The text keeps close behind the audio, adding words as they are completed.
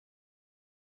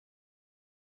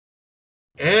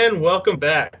And welcome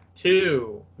back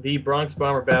to the Bronx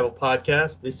Bomber Babble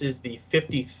podcast. This is the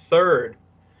 53rd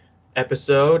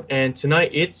episode, and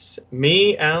tonight it's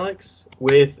me, Alex,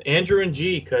 with Andrew and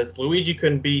G, because Luigi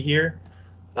couldn't be here.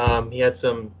 He had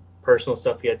some personal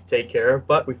stuff he had to take care of,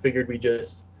 but we figured we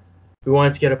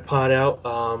wanted to get a pod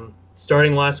out.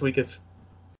 Starting last week of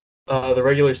the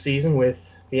regular season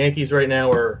with the Yankees right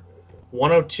now are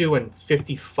 102 and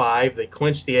 55. They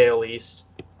clinched the AL East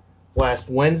last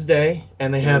Wednesday,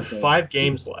 and they have 5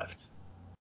 games left.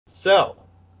 So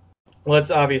let's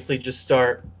obviously just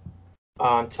start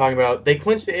talking about they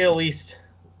clinched the AL East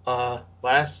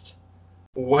last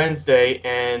Wednesday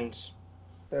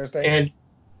Thursday. and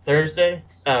Thursday.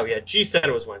 Oh yeah, G said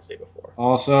it was Wednesday before.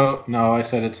 Also, no, I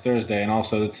said it's Thursday, and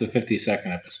also it's the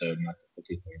 52nd episode, not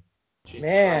the 53rd. Jesus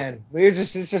Man,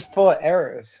 it's just full of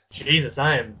errors. Jesus,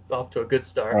 I am off to a good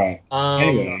start. All right.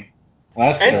 Anyway,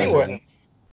 last Anyway, Thursday.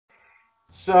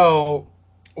 so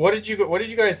what did you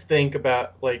guys think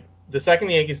about like the second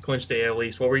the Yankees clinched the AL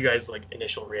East? What were you guys like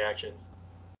initial reactions?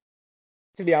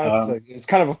 To be honest, it's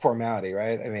kind of a formality,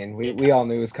 right? I mean, we all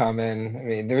knew it was coming. I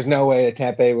mean, there was no way that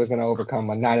Tampa Bay was going to overcome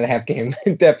a 9.5 game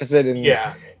deficit in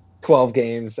 12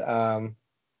 games.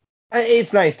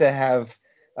 It's nice to have,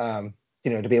 to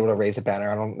be able to raise a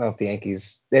banner. I don't know if the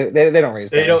Yankees they don't raise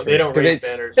banners. They don't raise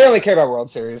banners. They only care about World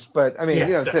Series. But I mean,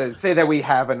 exactly. To say that we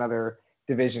have another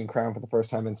division crown for the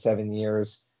first time in 7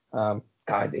 years.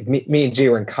 God, me and G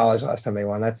were in college last time they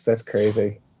won. That's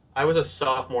crazy. I was a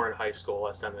sophomore in high school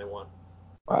last time they won.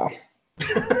 Wow.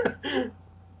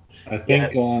 I think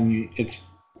it's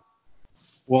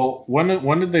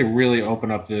when did they really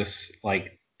open up this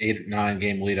like 8 or 9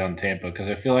 game lead on Tampa? Because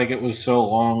I feel like it was so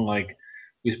long. Like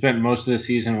we spent most of the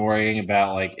season worrying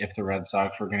about like if the Red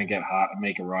Sox were going to get hot and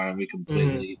make a run, and we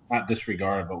completely not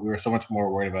disregarded, but we were so much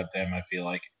more worried about them. I feel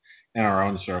like in our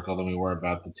own circle than we were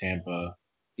about the Tampa.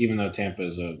 Even though Tampa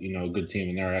is a good team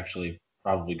and they're actually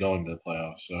probably going to the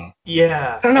playoffs. So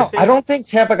yeah, I don't know. I don't think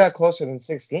Tampa got closer than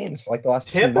 6 games for like the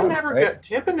last 2 months.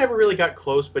 Tampa never really got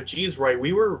close, but G's right.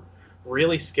 We were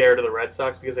really scared of the Red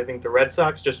Sox because I think the Red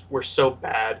Sox just were so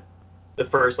bad the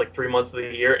first like 3 months of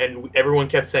the year, and everyone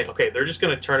kept saying, okay, they're just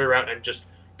going to turn it around and just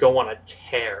go on a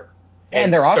tear.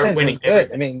 And their offense was good.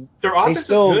 Everything. I mean, their offense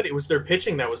was good. It was their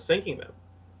pitching that was sinking them.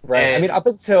 Right. And, I mean, up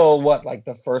until like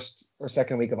the first or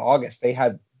second week of August, they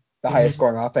had the highest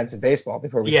scoring offense in baseball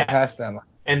before we surpassed them.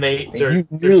 And you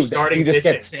knew that if you just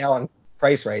get Sale and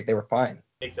Price right, they were fine.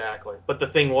 Exactly. But the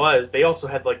thing was, they also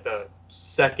had like the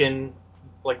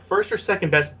first or second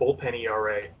best bullpen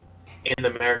ERA in the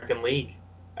American League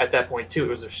at that point too. It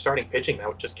was their starting pitching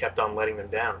that just kept on letting them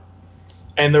down.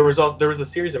 And there was a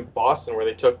series in Boston where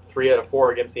they took 3 out of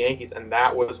 4 against the Yankees, and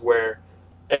that was where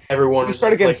everyone was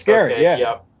started getting scared. Okay,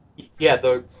 yeah.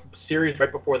 The series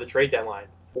right before the trade deadline,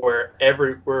 where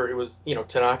it was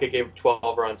Tanaka gave up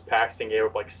 12 runs, Paxton gave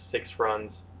up like 6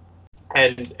 runs,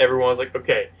 and everyone was like,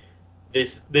 okay,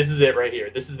 this is it right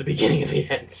here. This is the beginning of the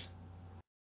end.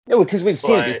 Yeah, because we've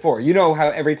seen it before. You know how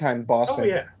every time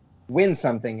Boston wins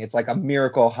something, it's like a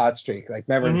miracle hot streak. Like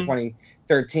remember in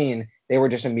 2013, they were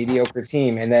just a mediocre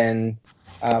team, and then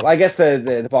I guess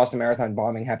the Boston Marathon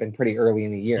bombing happened pretty early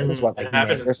in the year. It was what, like May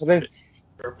or something?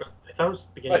 I thought it was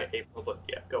beginning of April, but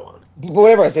yeah, go on. But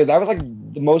whatever I said, that was like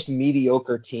the most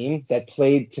mediocre team that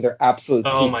played to their absolute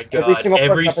peaks. Oh my god! Every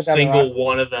single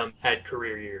one of them had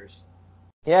career years.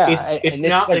 Yeah, it's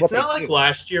not like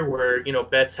last year where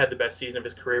Betts had the best season of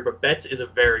his career, but Betts is a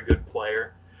very good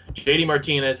player. JD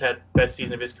Martinez had best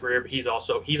season of his career, but he's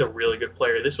a really good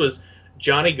player. This was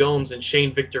Johnny Gomes and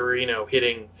Shane Victorino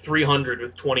hitting 300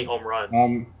 with 20 home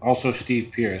runs. Also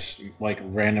Steve Pearce, like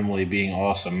randomly being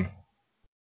awesome.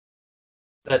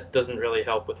 That doesn't really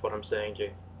help with what I'm saying,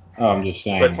 Jay. Oh, I'm just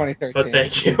saying. But 2013. But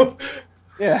thank you.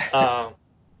 Yeah.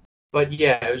 But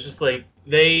yeah, it was just like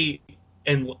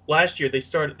last year it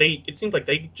seemed like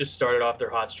they just started off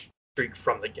their hot streak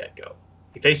from the get-go.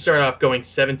 They started off going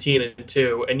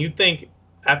 17-2, and you'd think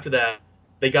after that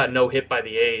they got no hit by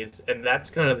the A's, and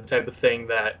that's kind of the type of thing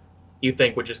that you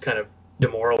think would just kind of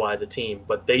demoralize a team,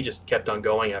 but they just kept on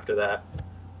going after that.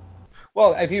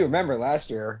 Well, if you remember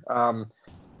last year,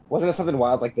 wasn't it something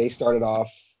wild? Like they started off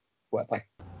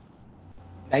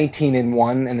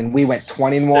 19-1, and then we went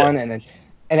 20-1,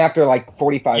 and after like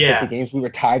 45, 50 games, we were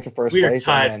tied for first place.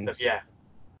 Tied, and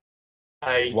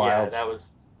then, wild. Yeah, that was.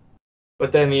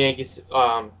 But then the Yankees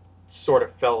sort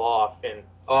of fell off in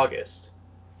August.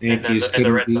 The Yankees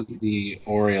couldn't beat the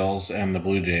Orioles and the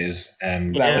Blue Jays,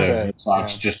 and the Red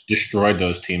Sox just destroyed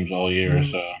those teams all year.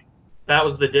 Mm-hmm. So that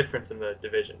was the difference in the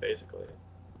division, basically.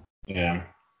 Yeah.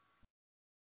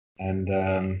 And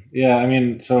I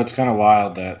mean, so it's kind of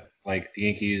wild that like the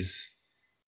Yankees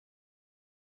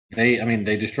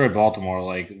they destroyed Baltimore.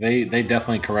 Like they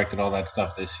definitely corrected all that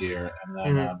stuff this year,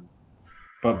 and then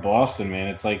but Boston, man,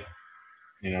 it's like,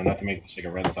 not to make this like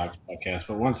a Red Sox podcast,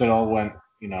 but once it all went,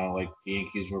 like the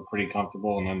Yankees were pretty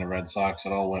comfortable, and then the Red Sox,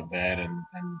 it all went bad and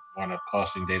wound up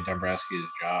costing Dave Dombrowski his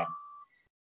job.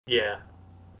 Yeah.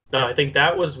 No, I think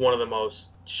that was one of the most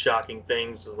shocking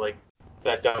things, was like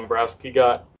that Dombrowski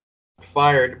got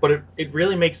fired. But it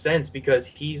really makes sense because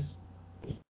he's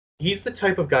the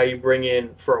type of guy you bring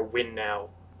in for a win now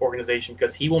organization,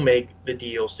 because he will make the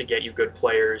deals to get you good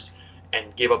players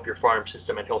and give up your farm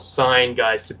system, and he'll sign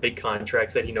guys to big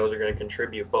contracts that he knows are going to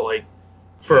contribute. But like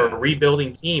for a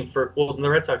rebuilding team, the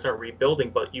Red Sox aren't rebuilding,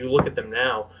 but you look at them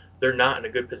now, they're not in a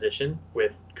good position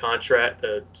with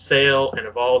the Sale and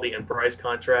Eovaldi and Bryce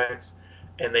contracts,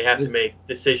 and they have to make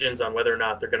decisions on whether or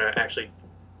not they're going to actually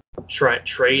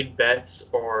trade Betts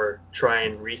or try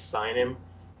and re-sign him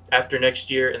after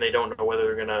next year, and they don't know whether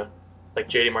they're going to, like,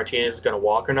 JD Martinez is going to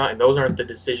walk or not, and those aren't the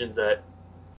decisions that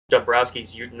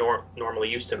Dombrowski's normally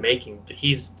used to making.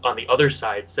 He's on the other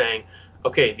side saying,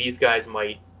 okay, these guys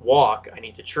might walk, I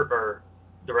need to or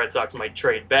the Red Sox might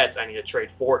trade Betts, I need to trade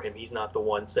for him. He's not the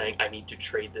one saying, I need to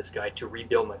trade this guy to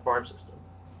rebuild my farm system.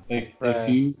 Like,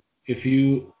 if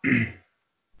you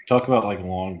talk about like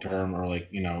long term or like,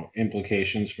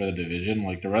 implications for the division,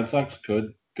 like the Red Sox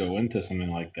could go into something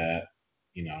like that.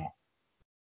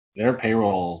 Their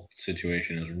payroll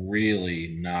situation is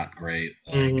really not great.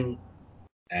 Like,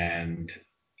 and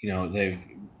they've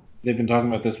been talking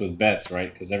about this with Betts,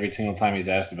 right? Because every single time he's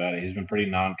asked about it, he's been pretty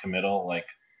non-committal. Like,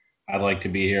 I'd like to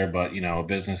be here, but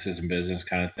business isn't business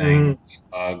kind of thing.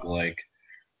 Like,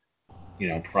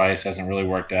 Price hasn't really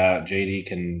worked out. JD he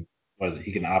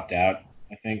can opt out,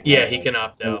 I think. Yeah, right? he can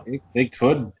opt out. They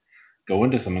could go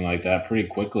into something like that pretty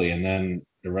quickly, and then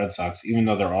the Red Sox, even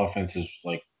though their offense is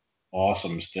like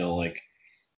awesome still, like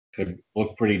could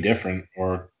look pretty different,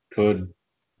 or could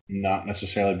not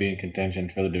necessarily be in contention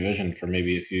for the division for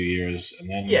maybe a few years, and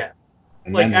then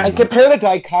and compare the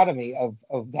dichotomy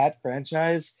of that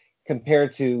franchise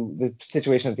compared to the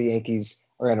situation that the Yankees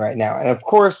are in right now, and of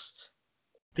course,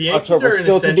 the Yankees are in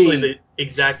essentially the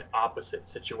exact opposite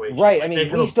situation. Right. Like, I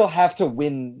mean, we still have to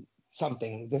win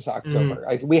something this October.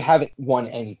 Like, we haven't won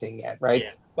anything yet, right?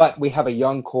 Yeah. But we have a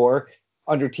young core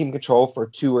under team control for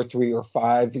 2 or 3 or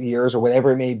 5 years or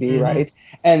whatever it may be, right?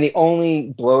 And the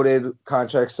only bloated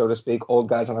contracts, so to speak, old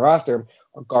guys on the roster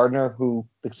are Gardner, who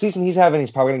the season he's having, he's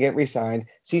probably going to get re-signed.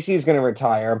 CC is going to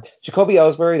retire. Jacoby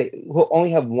Ellsbury, will only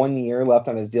have 1 year left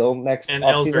on his deal next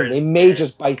offseason. They may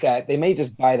just bite that. They may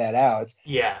just buy that out.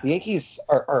 Yeah. The Yankees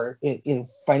are in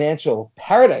financial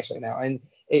paradise right now. And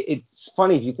it's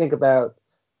funny if you think about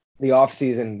the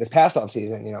offseason, this past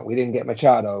offseason, we didn't get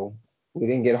Machado. We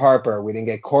didn't get Harper. We didn't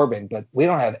get Corbin, but we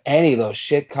don't have any of those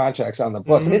shit contracts on the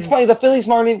books. I mean, it's funny. The Phillies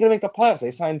aren't even going to make the playoffs.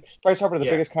 They signed Bryce Harper to the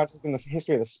biggest contract in the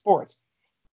history of the sport.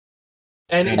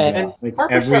 And like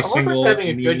Harper's having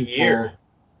a good year.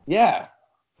 Yeah.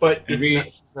 But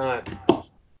he's not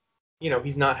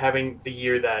having the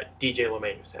year that DJ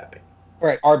LeMay was having.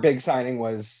 Right. Our big signing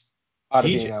was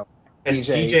Ottavino.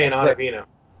 DJ and Ottavino.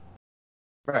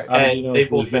 Right. And they've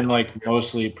both been like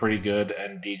mostly pretty good,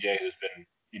 and DJ, who's been,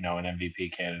 an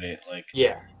MVP candidate. Like,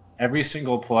 every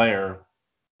single player,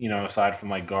 aside from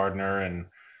like Gardner and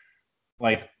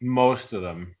like most of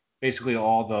them, basically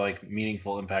all the like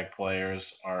meaningful impact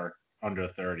players are under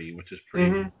 30, which is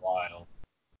pretty wild.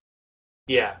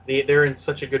 Yeah, they're in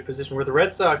such a good position. Where the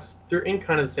Red Sox, they're in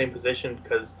kind of the same position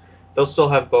because they'll still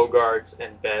have Bogarts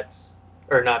and Betts,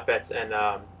 or not Betts, and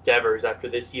Devers after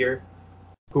this year,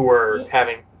 who are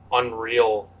having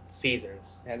unreal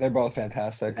seasons. Yeah, they're both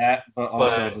fantastic. But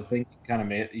also the thing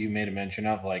you made a mention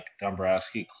of, like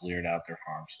Dombrowski cleared out their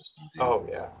farm system. Dude. Oh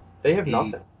yeah, they have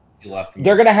nothing. He left them.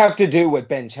 They're gonna have to do what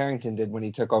Ben Cherington did when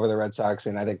he took over the Red Sox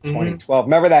in, I think, 2012.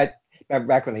 Remember that?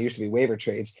 Back when they used to be waiver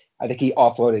trades, I think he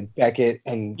offloaded Beckett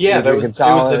and Adrian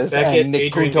Gonzalez and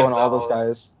Nick Punto and all those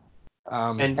guys.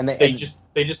 And they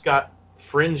just got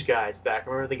fringe guys back.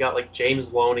 Remember, they got like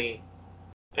James Loney,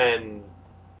 and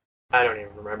I don't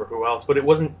even remember who else, but it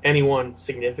wasn't anyone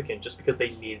significant just because they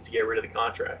needed to get rid of the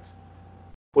contracts.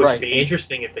 Which would be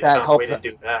interesting if they found a way to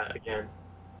do that again.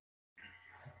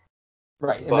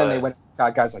 Right, and then they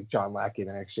got guys like John Lackey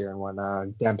the next year and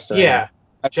whatnot, Dempster. Yeah,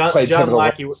 John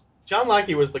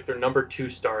Lackey was like their number 2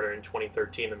 starter in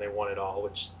 2013, and they won it all,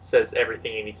 which says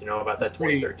everything you need to know about that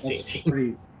 2013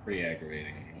 team. Pretty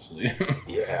aggravating, honestly.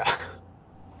 Yeah.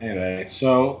 Anyway,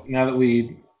 so now that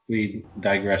we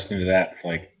digressed into that for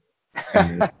like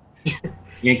 10 minutes,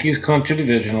 Yankees clinched the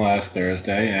division last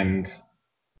Thursday, and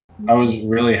I was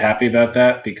really happy about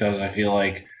that because I feel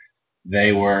like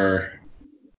they were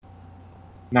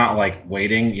not like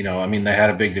waiting. I mean, they had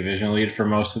a big division lead for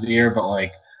most of the year, but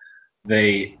like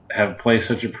they have placed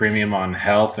such a premium on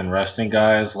health and resting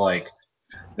guys, like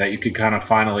that you could kind of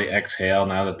finally exhale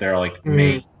now that their like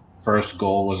main first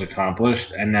goal was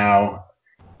accomplished. And now,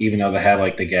 even though they had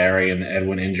like the Gary and the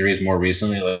Edwin injuries more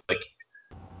recently, like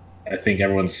I think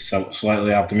everyone's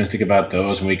slightly optimistic about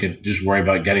those, and we could just worry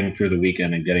about getting through the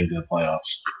weekend and getting to the playoffs.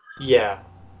 Yeah.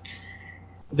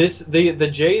 The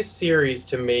Jays series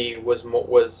to me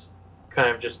was kind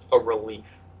of just a relief.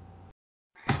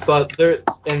 But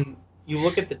you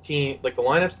look at the team, like the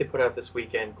lineups they put out this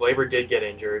weekend. Gleyber did get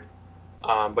injured,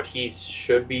 but he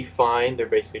should be fine. They're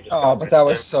basically just. Oh, but that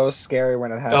was so scary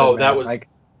when it happened. Oh,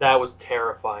 that was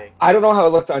terrifying. I don't know how it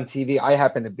looked on TV. I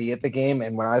happened to be at the game,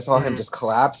 and when I saw him just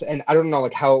collapse, and I don't know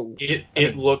like how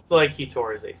it looked like he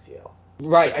tore his ACL.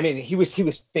 Right. I mean, he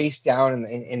was face down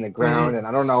in the ground, and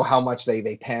I don't know how much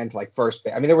they panned like first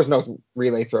base. I mean, there was no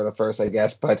relay throw to first, I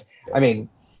guess, but I mean,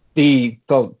 the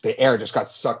air just got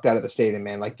sucked out of the stadium,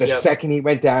 man. Like the second he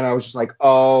went down, I was just like,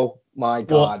 oh my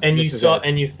god. And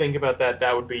you think about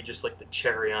that would be just like the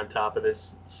cherry on top of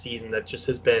this season that just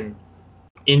has been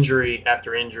injury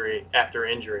after injury after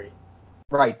injury.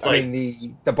 Right. I mean,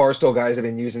 the Barstool guys have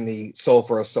been using the Soul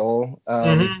for a Soul.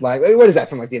 Like, what is that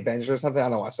from, like, the Avengers or something? I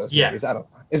don't watch those movies. I don't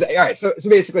know. All right. So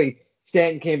basically,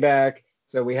 Stanton came back,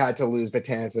 so we had to lose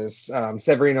Betances.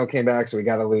 Severino came back, so we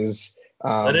got to lose.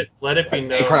 Let it be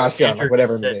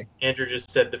known. Andrew just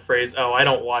said the phrase, "Oh, I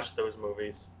don't watch those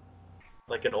movies,"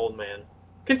 like an old man.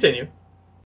 Continue.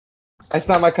 That's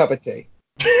not my cup of tea.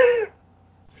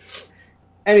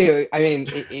 Anyway, I mean,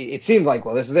 it seemed like,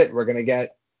 well, this is it. We're gonna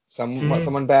get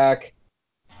someone back.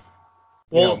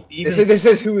 This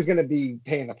is who is going to be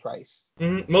paying the price.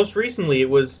 Most recently, it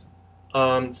was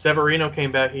Severino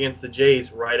came back against the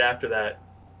Jays. Right after that,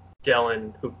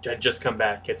 Dellin, who had just come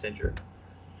back, gets injured,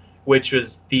 which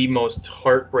was the most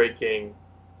heartbreaking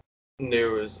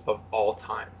news of all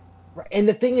time. Right. And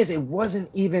the thing is, it wasn't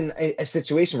even a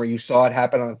situation where you saw it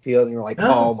happen on the field and you're like,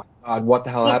 oh my God, what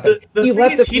the hell happened? He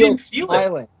left the field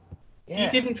smiling. Yeah.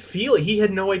 He didn't feel it. He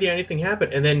had no idea anything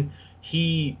happened. And then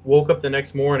he woke up the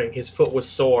next morning, his foot was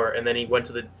sore, and then he went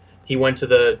to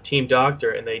the team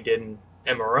doctor and they did an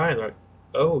MRI and they're like,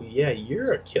 oh yeah,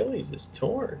 your Achilles is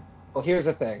torn. Well, here's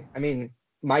the thing. I mean,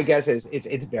 my guess is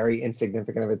it's very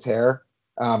insignificant of a tear.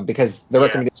 Because the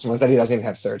recommendation was that he doesn't even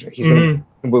have surgery. He's going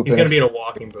to be in a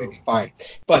walking boot. Fine.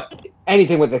 But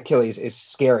anything with Achilles is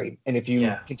scary. And if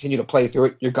you continue to play through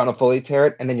it, you're going to fully tear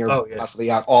it, and then you're possibly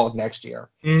out all of next year.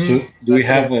 So do we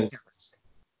have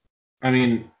I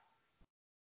mean,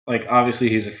 like, obviously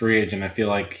he's a free agent. I feel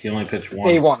like he only pitched once.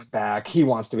 They want him back. He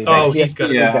wants to be back. Oh, he's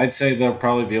going to be back. I'd say they'll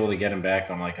probably be able to get him back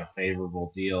on, like, a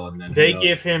favorable deal. And then they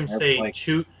give him, say, if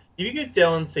you get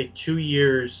Dellin, say, 2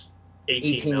 years,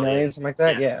 18 million, something like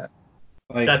that, yeah.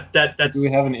 Like, that's do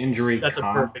we have an injury? That's a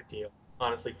perfect deal,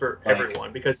 honestly, for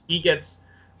everyone, because he gets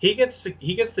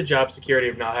the job security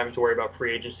of not having to worry about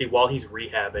free agency while he's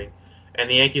rehabbing, and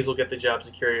the Yankees will get the job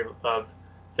security of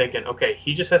thinking, okay,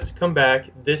 he just has to come back.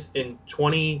 This in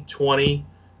 2020,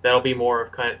 that'll be more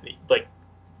of kind of like,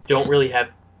 don't really have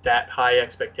that high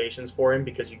expectations for him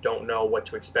because you don't know what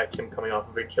to expect him coming off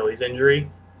of Achilles injury.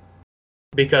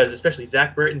 Because especially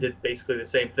Zach Britton did basically the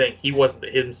same thing. He wasn't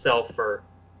himself for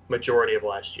majority of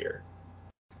last year.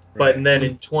 Right. But then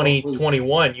in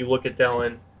 2021, you look at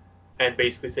Dellin and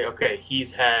basically say, okay,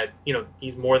 he's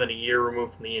more than a year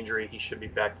removed from the injury. He should be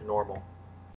back to normal.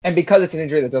 And because it's an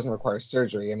injury that doesn't require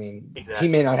surgery, I mean, he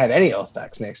may not have any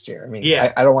effects next year. I mean,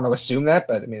 I don't want to assume that,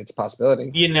 but I mean, it's a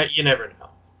possibility. You never know.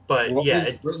 But what was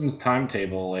Britton's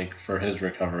timetable like for his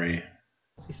recovery?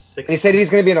 He said he's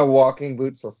going to be in a walking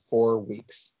boot for 4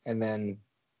 weeks, and then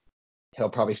he'll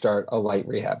probably start a light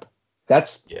rehab.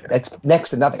 That's next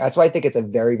to nothing. That's why I think it's a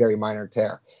very, very minor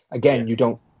tear. Again, you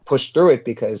don't push through it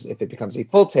because if it becomes a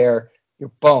full tear,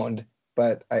 you're boned.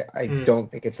 But I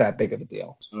don't think it's that big of a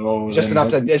deal. So it's just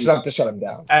enough to shut him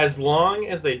down. As long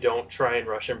as they don't try and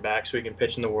rush him back so he can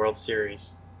pitch in the World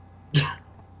Series.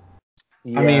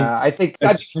 Yeah, I think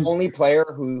that's the only player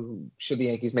who, should the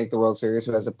Yankees make the World Series,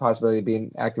 who has a possibility of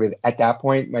being activated at that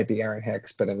point, might be Aaron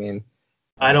Hicks. But I mean,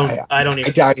 I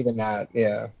doubt even that.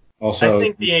 Yeah. Also, I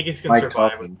think the Yankees can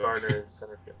survive with Gardner in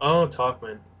center field. Oh,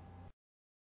 Tauchman.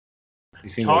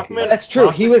 That's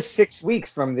true. He was 6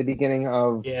 weeks from the beginning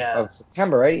of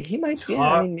September, right? He might.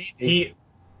 Maybe.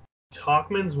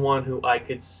 Tauchman's one who I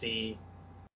could see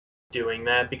doing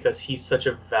that because he's such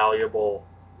a valuable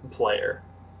player.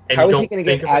 And how is he going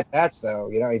to get at bats though?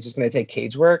 He's just going to take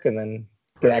cage work and then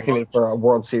get activated for a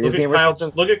World Series game or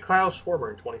something. Look at Kyle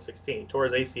Schwarber in 2016. Tore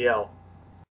his ACL.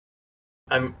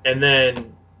 And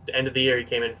then the end of the year he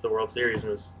came into the World Series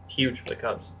and was huge for the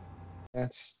Cubs.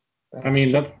 That's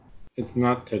it's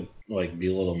not to like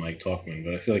belittle Mike Tauchman,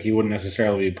 but I feel like he wouldn't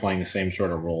necessarily be playing the same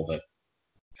sort of role that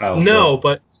Kyle. No,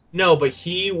 but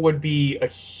he would be a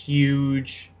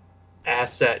huge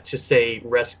asset to say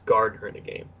rest Gardner in a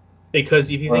game, because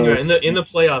if you think about it, in the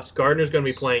playoffs, Gardner's going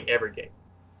to be playing every game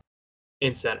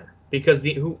in center because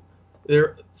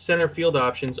their center field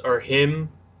options are him,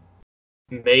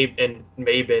 Maben,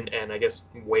 and I guess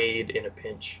Wade in a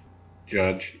pinch.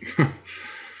 Judge.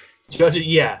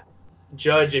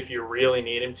 Judge if you really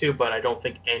need him to, but I don't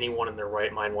think anyone in their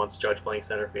right mind wants Judge playing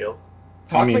center field.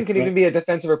 Tauchman can even be a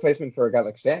defensive replacement for a guy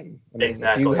like Stanton. I mean,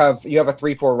 exactly. If you have a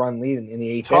 3-4 run lead in the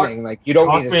eighth inning, like you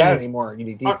don't need his bat anymore. You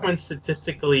need defense. Tauchman's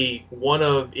statistically one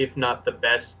of, if not the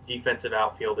best defensive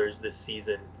outfielders this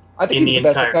season. I think he's the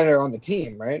best defender on the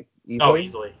team, right?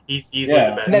 Easily. He's easily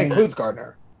the best. And that includes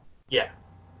Gardner. Yeah.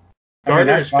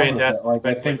 Gardner is fantastic. Like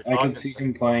I think I can see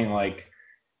him playing like.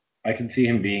 I can see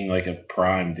him being like a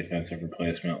prime defensive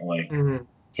replacement, like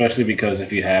especially because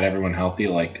if you had everyone healthy,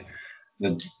 like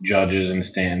the Judges and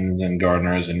Stantons and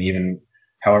Gardners, and even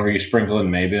however you sprinkle in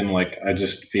Maben, like I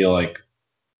just feel like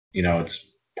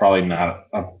it's probably not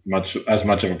as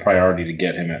much of a priority to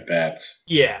get him at bats.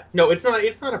 Yeah, no, it's not.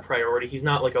 It's not a priority. He's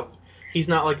not like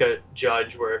a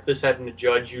Judge where if this happened to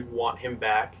Judge, you'd want him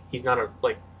back. He's not a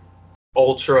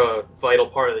ultra vital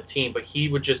part of the team, but he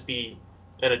would just be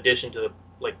an addition to a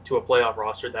playoff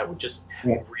roster that would just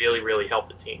really, really help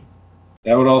the team.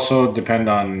 That would also depend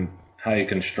on how you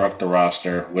construct the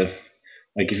roster. With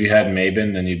if you had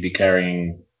Maben, then you'd be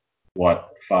carrying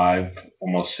 5,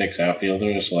 almost 6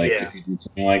 outfielders. If you did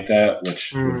something like that,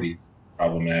 which would be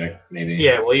problematic, maybe.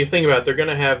 Yeah, well, you think about it, they're going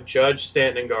to have Judge,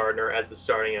 Stanton, and Gardner as the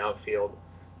starting outfield,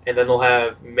 and then they'll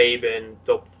have Maben.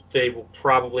 They will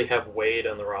probably have Wade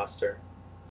on the roster,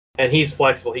 and he's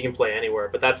flexible; he can play anywhere.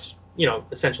 But that's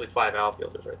essentially 5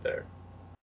 outfielders right there.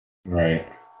 Right.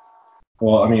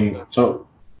 Well, I mean,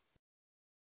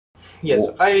 yes,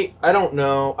 I don't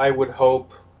know. I would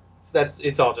hope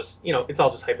it's all just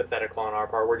hypothetical on our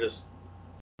part. We're just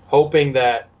hoping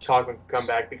that Tauchman can come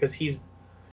back because he's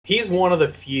one of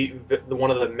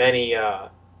the many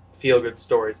feel good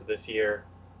stories of this year,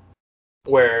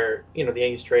 where the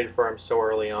Yankees traded for him so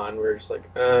early on. We were just like,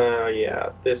 yeah,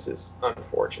 this is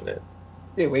unfortunate.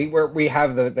 Yeah, we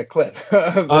have the clip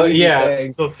of Luigi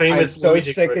saying, the famous I'm so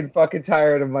Luigi sick clip. and fucking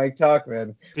tired of Mike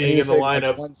Tauchman Being in the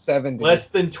lineup. 170. Less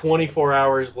than 24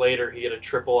 hours later, he hit a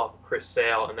triple off of Chris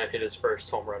Sale and then hit his first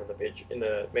home run in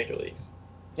the major leagues.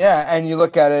 Yeah, and you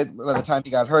look at it, by the time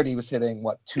he got hurt, he was hitting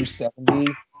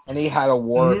 270, and he had a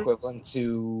WAR equivalent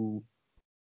to,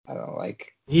 I don't know,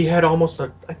 he had almost I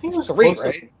think it was 3,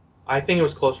 right? I think it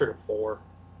was closer to 4.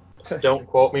 Don't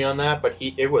quote me on that, but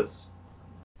it was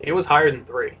higher than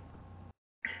 3.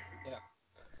 Yeah.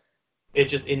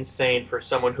 It's just insane for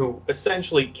someone who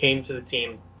essentially came to the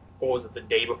team, the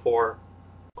day before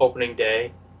opening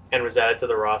day, and was added to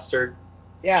the roster.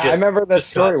 Yeah, I remember that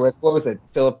story with,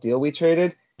 Philip Deal we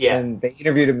traded? Yeah. When they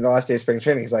interviewed him the last day of spring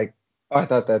training, he's like, oh, I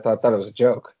thought it was a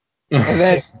joke. And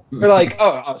then we're like,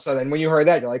 so then when you heard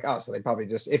that, you're like, so they probably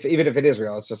just, even if it is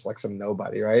real, it's just like some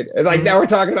nobody, right? And now we're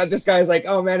talking about this guy's like,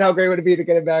 oh man, how great would it be to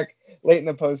get him back late in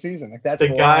the postseason? Like that's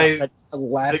a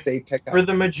last day pickup.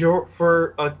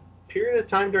 For a period of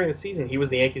time during the season, he was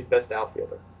the Yankees' best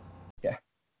outfielder. Yeah.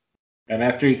 And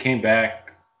after he came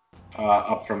back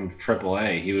up from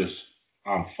AAA, he was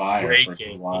on fire for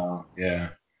a while. Yeah.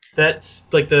 That's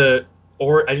I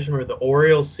just remember the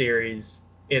Orioles series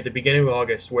at the beginning of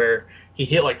August where he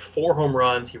hit 4 home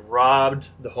runs. He robbed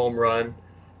the home run,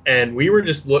 and we were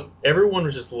everyone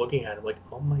was just looking at him like,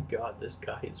 oh my god, this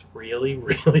guy is really,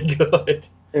 really good.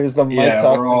 It was the Mike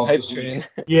Tauchman hype train.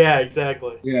 Yeah,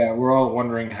 exactly. Yeah, we're all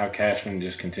wondering how Cashman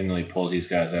just continually pulls these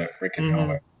guys out of freaking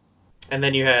nowhere. And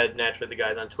then you had naturally the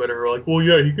guys on Twitter who were like, well,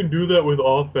 yeah, he can do that with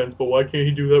offense, but why can't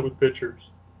he do that with pitchers?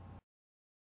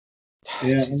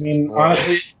 Yeah, I mean,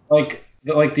 honestly,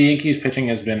 the Yankees pitching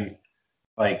has been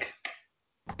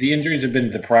the injuries have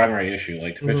been the primary issue.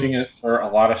 The pitching for a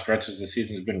lot of stretches this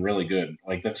season has been really good.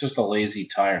 That's just a lazy,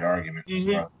 tired argument.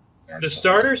 The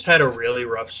starters had a really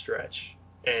rough stretch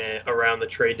around the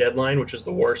trade deadline, which is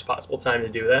the worst possible time to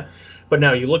do that. But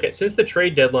now you look at, since the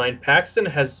trade deadline, Paxton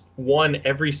has won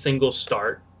every single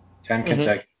start. 10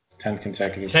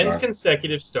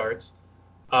 consecutive starts.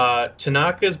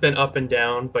 Tanaka's been up and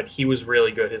down, but he was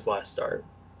really good his last start.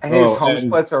 And his home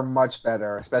splits are much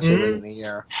better, especially late in the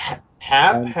year.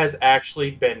 Hap has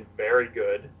actually been very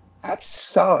good. Hap's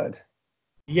solid.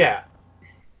 Yeah.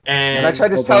 And I tried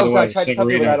to tell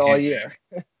people that all year.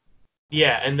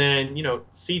 Yeah, and then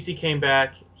CeCe came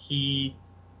back. He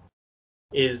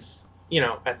is,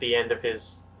 at the end of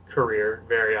his career,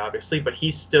 very obviously, but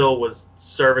he still was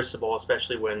serviceable,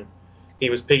 especially when he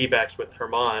was piggybacks with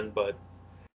Germán. But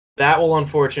that will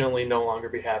unfortunately no longer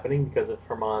be happening because of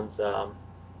Germán's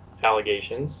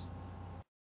allegations.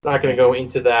 Not going to go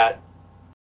into that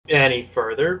any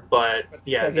further, but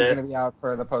he said he's going to be out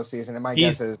for the postseason, and my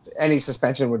guess is any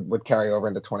suspension would carry over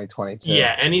into 2022.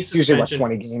 Yeah, any it's suspension. Usually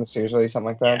 20 games, usually something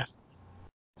like that. Yeah.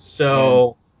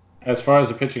 So, as far as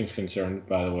the pitching is concerned,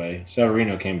 by the way,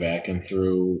 Severino came back and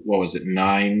threw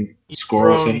 9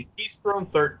 scoreless innings. He's thrown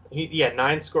 9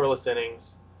 scoreless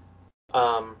innings.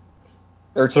 14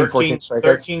 strikeouts.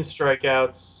 13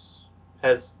 strikeouts.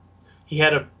 He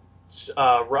had a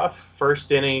rough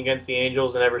first inning against the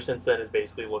Angels, and ever since then has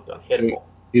basically looked unhittable.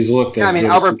 He's looked as good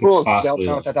Albert as he Pujols possibly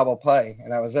dealt with that double play,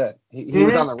 and that was it. He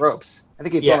was on the ropes. I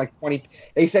think he'd thrown like 20.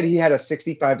 They said he had a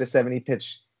 65 to 70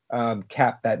 pitch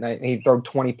cap that night, and he'd thrown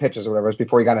 20 pitches or whatever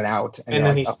before he got an out. And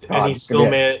then he still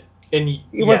made it. And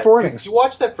he went 4 innings. You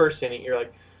watch that first inning, you're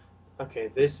like, okay,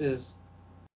 this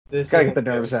gotta get the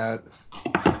nerves out.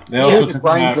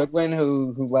 Brian Goodwin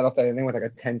who led off that inning with like a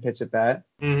 10 pitch at bat.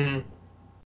 Mm-hmm.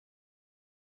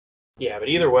 Yeah, but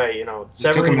either way,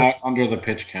 they took him out under the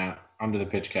pitch cap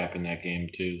in that game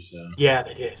too. So yeah,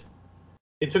 they did.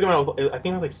 It took him out. I think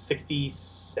it was like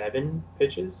 67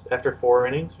 pitches after 4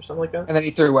 innings or something like that. And then he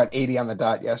threw 80 on the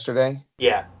dot yesterday.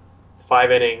 Yeah,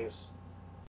 5 innings.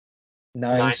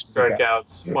 9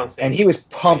 strikeouts. Yeah. And he was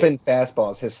pumping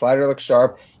fastballs. His slider looked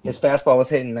sharp. His fastball was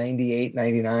hitting 98,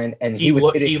 99, and he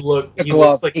was hitting the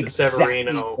glove like exactly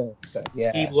the Severino.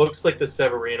 Yeah. He looks like the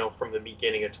Severino from the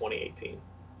beginning of 2018.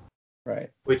 Right.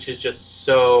 Which is just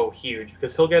so huge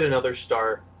because he'll get another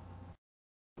start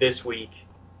this week,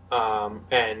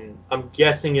 and I'm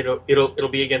guessing it'll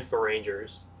be against the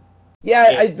Rangers.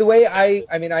 Yeah,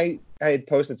 I had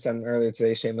posted something earlier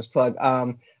today. Shameless plug.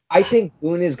 I think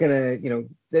Boone is gonna,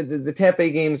 the Tampa Bay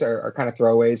games are kind of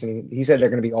throwaways, and he said they're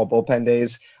gonna be all bullpen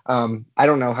days. I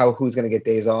don't know who's gonna get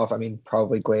days off. I mean,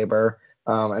 probably Gleyber,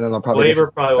 and then they'll probably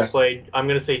Gleyber probably will play. I'm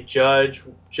gonna say Judge.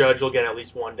 Judge will get at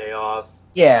least 1 day off.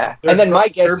 Yeah, and then my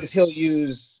guess is he'll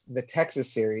use the Texas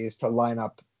series to line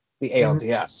up the ALDS.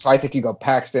 Mm-hmm. So I think you go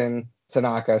Paxton,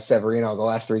 Tanaka, Severino, the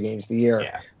last 3 games of the year.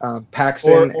 Yeah.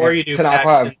 Paxton or you do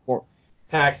Tanaka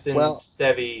Paxton,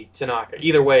 Sevy, Tanaka.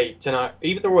 Either way,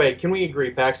 can we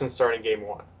agree Paxton's starting game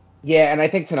 1? Yeah, and I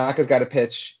think Tanaka's got to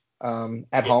pitch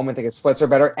at home. I think his splits are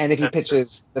better. And if he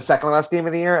pitches the second last game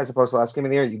of the year as opposed to the last game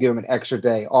of the year, you give him an extra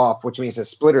day off, which means his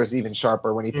splitter is even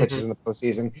sharper when he pitches in the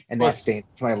postseason, and that's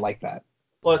dangerous. I like that.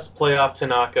 Plus, playoff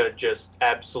Tanaka just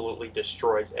absolutely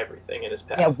destroys everything in his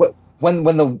path. Yeah, when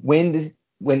the wind's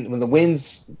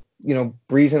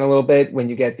breezing a little bit, when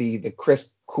you get the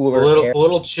crisp, cooler air, a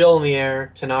little chill in the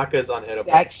air, Tanaka is unhittable.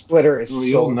 That splitter is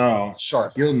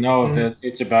sharp. You'll know that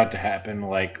it's about to happen.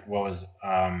 Like what was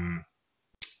the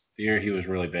year he was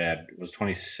really bad? It was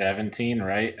 2017,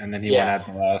 right? And then he went out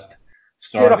the last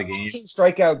start of the game. 15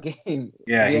 strikeout game.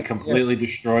 Yeah, he completely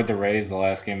destroyed the Rays the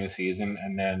last game of the season,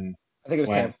 and then I think it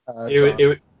was Toronto.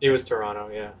 It was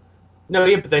Toronto, yeah. No,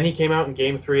 yeah, but then he came out in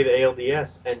Game 3 of the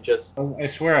ALDS and just. I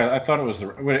swear, I thought it was the.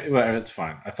 Well, it's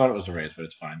fine. I thought it was the Rays, but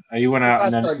it's fine. You went out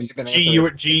and then.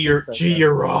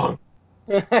 You're wrong.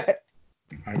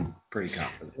 I'm pretty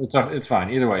confident. It's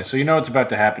fine either way. So it's about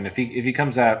to happen. If he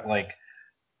comes out like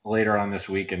later on this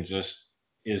week and just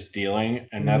is dealing,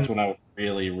 and that's when I would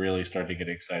really, really start to get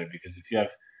excited, because if you have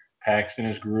Paxton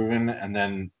is grooving, and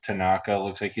then Tanaka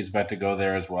looks like he's about to go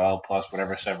there as well, plus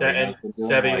whatever Severino's been doing.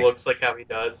 Sevy looks like how he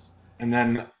does. And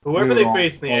then whoever they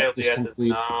face in the ALDS is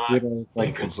not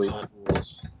like complete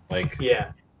fools. Like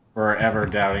forever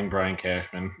doubting Brian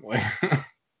Cashman.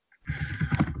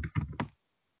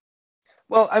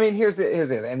 Well, I mean, here's the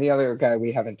other, and the other guy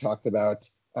we haven't talked about,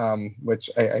 which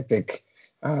I think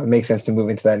makes sense to move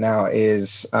into that now,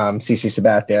 is CC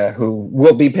Sabathia, who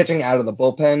will be pitching out of the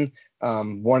bullpen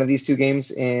one of these 2 games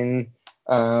in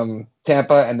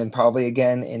Tampa, and then probably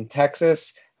again in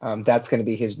Texas. That's going to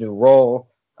be his new role.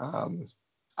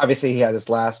 Obviously, he had his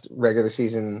last regular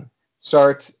season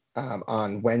start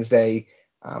on Wednesday.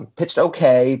 Pitched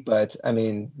okay, but I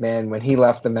mean, man, when he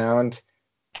left the mound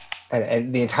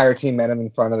and the entire team met him in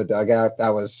front of the dugout, that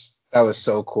was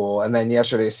so cool. And then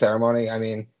yesterday's ceremony,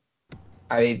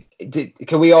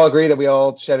 can we all agree that we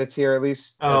all shed a tear at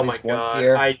least? Oh my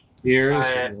God! Tears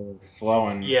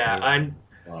flowing. Yeah,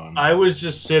 I was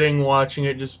just sitting watching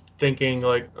it, just thinking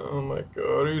like, oh my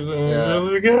God, he's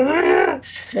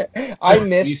I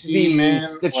missed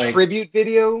the tribute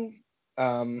video,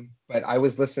 but I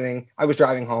was listening. I was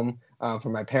driving home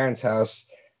from my parents' house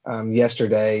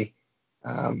yesterday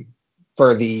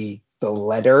for the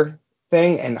letter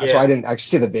thing, and so I didn't actually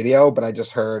see the video, but I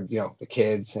just heard the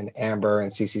kids and Amber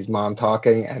and Cece's mom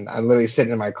talking, and I'm literally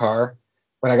sitting in my car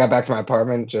when I got back to my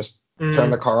apartment, just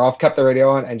turned the car off, kept the radio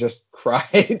on, and just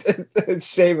cried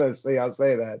shamelessly. I'll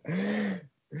say that.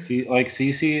 See, like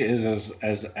Cece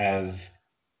is as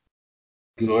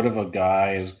good of a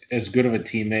guy, as good of a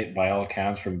teammate by all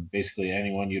accounts from basically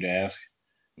anyone you'd ask.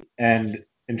 And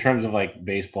in terms of like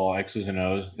baseball X's and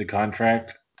O's, the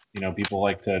contract, people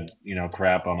like to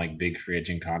crap on like big free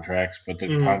agent contracts, but the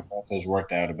contract has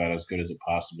worked out about as good as it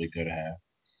possibly could have.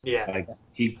 Yeah. Like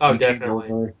he definitely.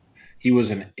 came over. He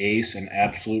was an ace, an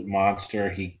absolute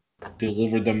monster. He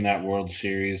delivered them that World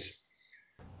Series,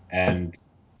 and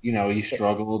he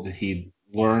struggled. He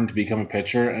learned to become a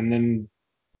pitcher, and then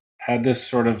had this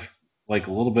sort of like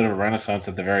a little bit of a renaissance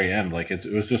at the very end. Like it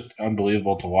was just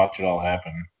unbelievable to watch it all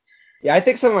happen. Yeah, I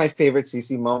think some of my favorite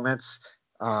CC moments.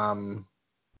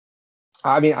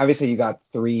 I mean, obviously you got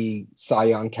 3 Cy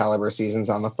Young caliber seasons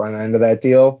on the front end of that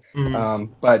deal,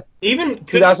 but even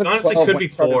 2012 could be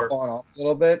 4 falling off a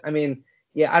little bit. I mean,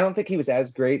 yeah, I don't think he was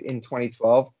as great in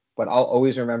 2012, but I'll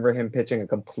always remember him pitching a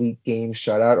complete game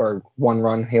shutout or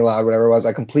 1-run halout, whatever it was,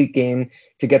 a complete game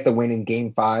to get the win in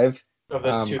Game 5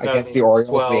 against the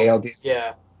Orioles, the ALDS.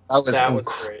 Yeah, that was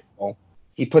incredible. Great.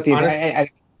 He put the. I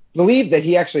believe that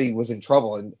he actually was in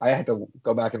trouble, and I had to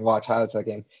go back and watch highlights of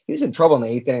that game. He was in trouble in the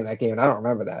 8th inning of that game, and I don't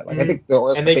remember that. Like I think the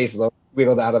Orioles bases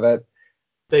wiggled out of it.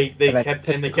 They kept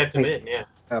him in,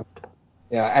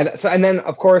 yeah, and then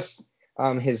of course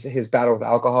his battle with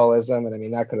alcoholism, and I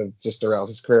mean that could have just derailed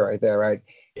his career right there, right?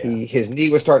 Yeah. His knee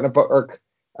was starting to work,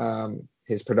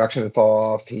 his production would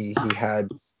fall off. He had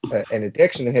an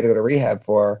addiction that he had to go to rehab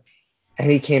for. And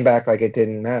he came back like it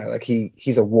didn't matter. Like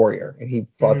he's a warrior, and he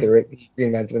fought through it. He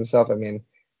reinvented himself. I mean,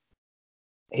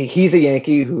 he's a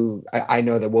Yankee who I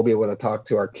know that we'll be able to talk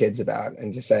to our kids about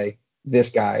and just say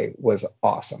this guy was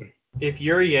awesome. If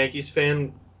you're a Yankees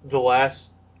fan, the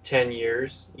last 10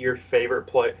 years,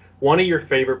 one of your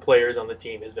favorite players on the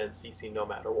team has been CC, no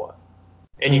matter what,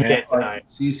 and you can't deny it.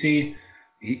 CC,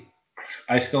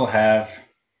 I still have.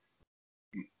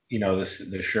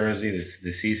 The jersey, the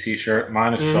CC shirt.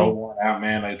 Mine is so worn out,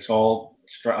 man. It's all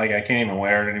like I can't even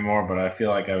wear it anymore. But I feel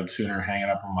like I would sooner hang it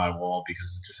up on my wall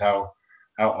because it's just how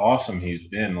awesome he's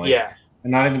been. Like,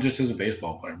 and not even just as a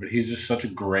baseball player, but he's just such a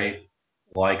great,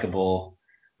 likable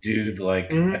dude.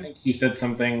 Like, I think he said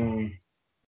something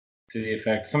to the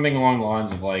effect, something along the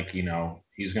lines of like,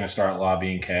 he's going to start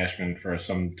lobbying Cashman for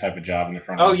some type of job in the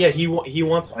front office. Oh yeah, he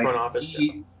wants a front office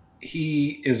job.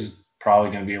 He is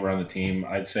probably going to be around the team.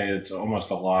 I'd say it's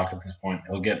almost a lock at this point.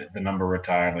 He'll get the number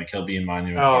retired. Like he'll be in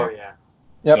Monument Park. Oh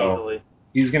yeah, so easily.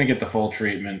 He's going to get the full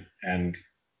treatment. And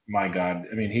my God,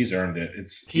 I mean, he's earned it.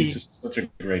 He's just such a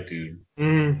great dude.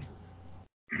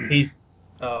 He's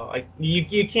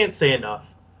you can't say enough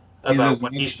about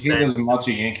what he's been. He's as much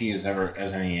a Yankee as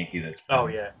any Yankee that's been. Oh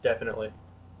yeah, definitely.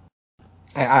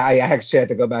 I actually had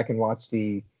to go back and watch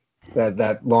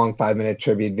that long 5-minute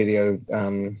tribute video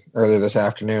earlier this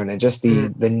afternoon, and just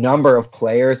the number of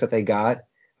players that they got,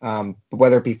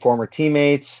 whether it be former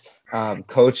teammates,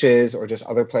 coaches, or just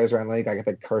other players around the league. Like I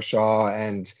think Kershaw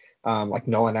and like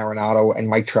Nolan Arenado and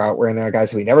Mike Trout were in there,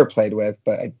 guys who we never played with,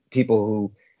 but people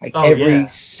who every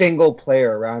single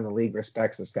player around the league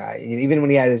respects this guy. And even when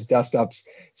he had his dust ups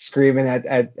screaming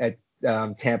at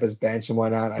Tampa's bench and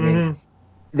whatnot, I mean,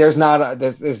 there's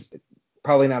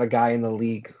probably not a guy in the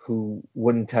league who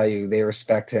wouldn't tell you they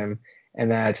respect him and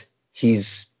that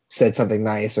he's said something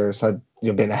nice or said,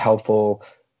 been a helpful,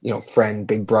 friend,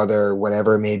 big brother,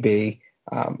 whatever it may be.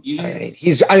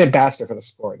 He's an ambassador for the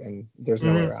sport, and there's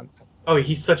no way around that. Oh,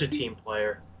 he's such a team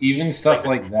player. Even stuff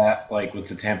like that, like with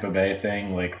the Tampa Bay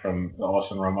thing, like from the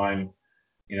Austin Romine,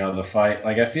 the fight.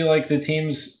 Like I feel like the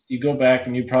teams, you go back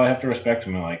and you probably have to respect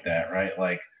him like that, right?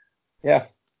 Like, yeah.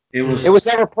 It was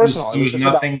never personal. It was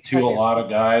nothing to a lot of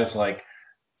guys. Like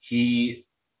he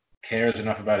cares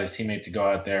enough about his teammate to go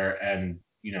out there and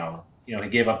he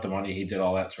gave up the money, he did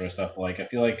all that sort of stuff. Like I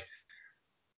feel like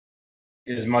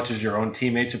as much as your own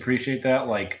teammates appreciate that,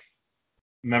 like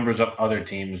members of other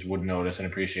teams would notice and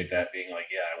appreciate that, being like,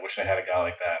 yeah, I wish I had a guy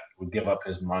like that who would give up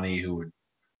his money, who would,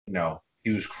 he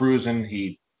was cruising,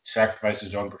 he sacrificed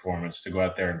his own performance to go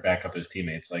out there and back up his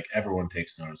teammates. Like everyone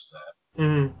takes notice of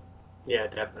that. Yeah,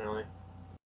 definitely.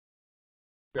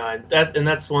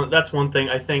 That's one thing.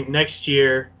 I think next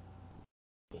year,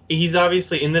 he's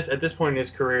obviously at this point in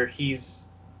his career, he's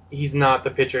not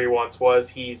the pitcher he once was.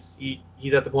 He's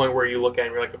at the point where you look at him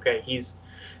and you're like, okay,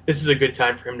 this is a good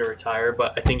time for him to retire.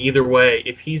 But I think either way,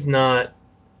 if he's not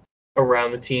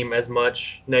around the team as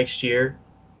much next year,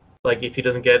 like if he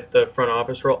doesn't get the front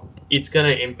office role, it's gonna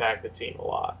impact the team a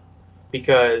lot.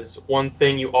 because one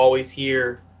thing you always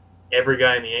hear every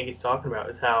guy in the Yankees talking about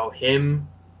is how him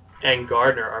and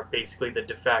Gardner are basically the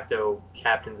de facto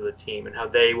captains of the team, and how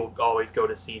they will always go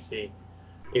to CC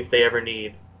if they ever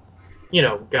need,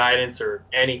 guidance or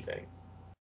anything.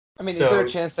 I mean, is there a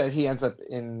chance that he ends up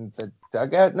in the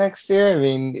dugout next year? I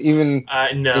mean, even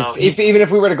no, even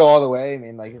if we were to go all the way, I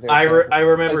mean, like, is there a chance I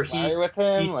remember with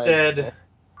him?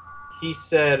 He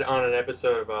said on an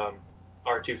episode of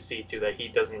R2C2 that he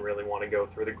doesn't really want to go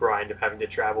through the grind of having to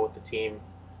travel with the team.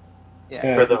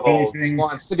 Yeah, for the whole. He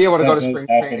wants to be able to go to spring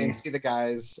training, see the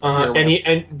guys.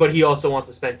 But he also wants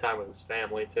to spend time with his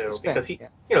family too, because he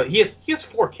has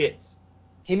 4 kids.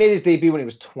 He made his debut when he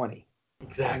was 20.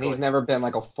 Exactly. And he's never been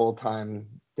like a full-time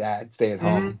dad, stay at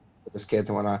home with his kids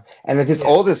and whatnot. And then his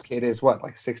oldest kid is what,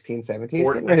 like 16, 17?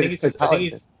 I think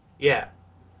he's yeah.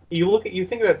 You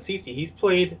think about CC, he's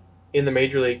played in the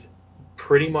major leagues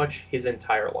pretty much his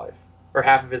entire life, or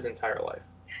half of his entire life.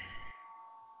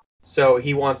 So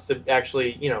he wants to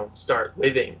actually, start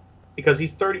living, because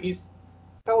he's 30.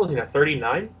 How old is he now?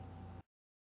 39.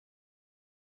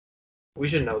 We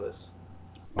should know this.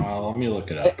 Let me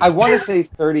look it up. I want to say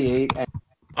 38.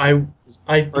 And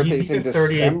birthday's in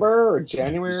December or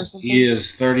January or something. He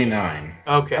is 39.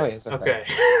 Okay. Oh, yes, okay.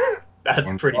 That's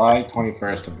on pretty. July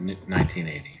 21st of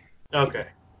 1980. Okay.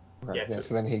 Yeah.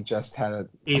 So then he just had a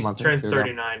month. He turned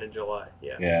 39 in July.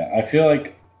 Yeah. Yeah, I feel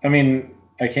like. I mean,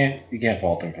 you can't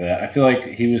fault him for that. I feel like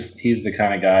he's the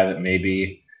kind of guy that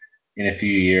maybe in a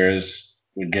few years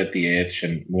would get the itch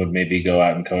and would maybe go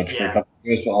out and coach for a couple of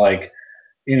years, but like,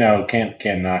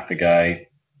 can't knock the guy,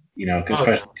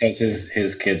 because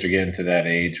his kids are getting to that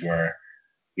age where,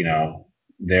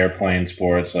 they're playing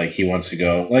sports. Like he wants to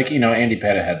go, like, Andy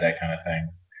Pettitte had that kind of thing.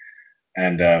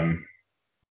 And,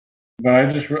 but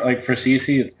I just like for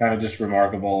CC, it's kind of just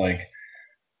remarkable. Like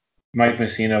Mike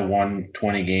Mussina won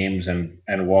 20 games and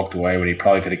walked away when he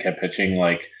probably could have kept pitching.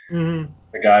 Like the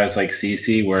guys like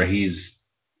CC, where he's,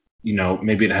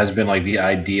 maybe it has been like the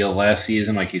ideal last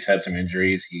season. Like he's had some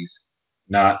injuries. He's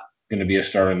not going to be a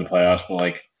starter in the playoffs, but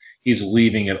like he's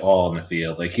leaving it all in the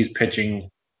field. Like he's pitching,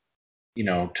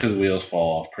 to the wheels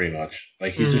fall off pretty much.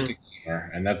 Like he's just a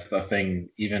gamer, and that's the thing.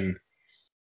 Even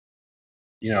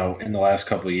in the last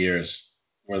couple of years,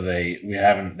 where they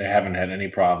haven't had any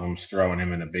problems throwing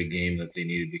him in a big game that they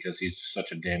needed, because he's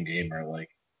such a damn gamer. Like,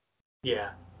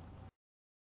 yeah,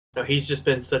 no, he's just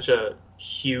been such a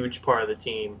huge part of the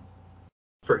team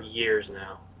for years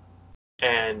now.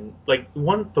 And like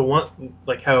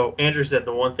how Andrew said,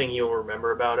 the one thing you'll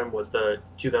remember about him was the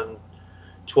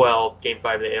 2012 Game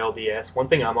 5 of the ALDS. One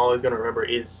thing I'm always going to remember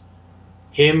is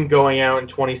him going out in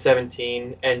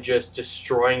 2017 and just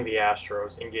destroying the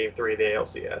Astros in Game 3 of the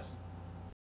ALCS,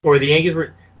 where the Yankees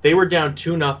were down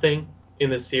 2-0 in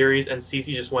the series, and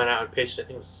CC just went out and pitched, I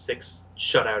think it was 6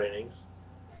 shutout innings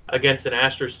against an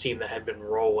Astros team that had been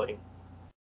rolling.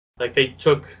 Like they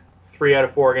took 3 out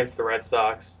of 4 against the Red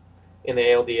Sox in the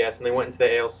ALDS, and they went into the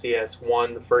ALCS,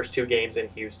 won the first 2 games in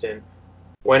Houston,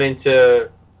 went into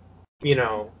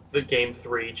the Game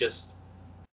 3 just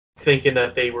thinking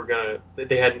that they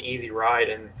had an easy ride,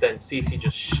 and then CC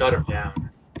just shut them down.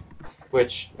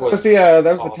 Which was that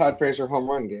was the Todd Frazier home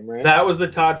run game, right? That was the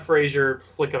Todd Frazier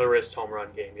flick of the wrist home run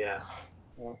game, yeah.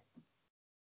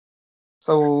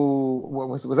 So what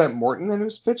was that Morton that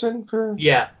was pitching for?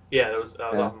 Yeah, that was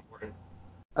Morton.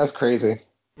 That's crazy.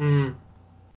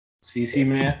 CC,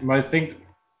 man,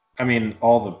 I mean,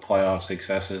 all the playoff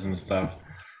successes and stuff.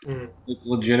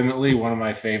 Legitimately, one of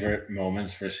my favorite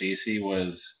moments for CC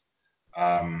was,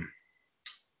 I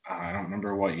don't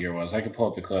remember what year it was. I could pull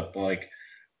up the clip, but like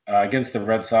against the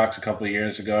Red Sox a couple of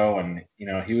years ago, and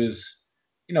he was,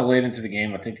 late into the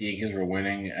game. I think the Yankees were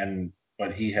winning,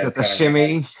 but he had the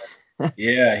shimmy.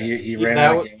 Yeah, he ran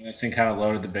out of gas and kind of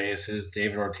loaded the bases.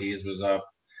 David Ortiz was up.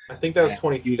 I think that was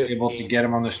 2015. He was able to get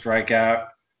him on the strikeout.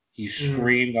 He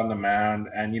screamed on the mound,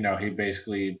 and he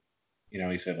basically,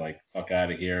 he said like "fuck out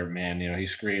of here, man." He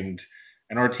screamed,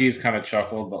 and Ortiz kind of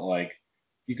chuckled, but like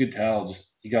you could tell, just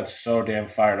he got so damn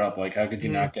fired up. Like, how could you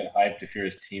not get hyped if you're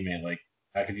his teammate? Like,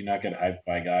 how could you not get hyped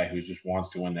by a guy who just wants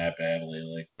to win that badly?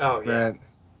 Like, oh yeah, right.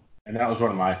 And that was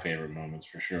one of my favorite moments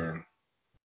for sure.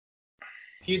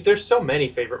 There's so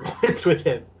many favorite moments with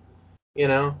him,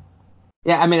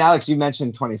 Yeah, I mean, Alex, you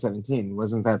mentioned 2017.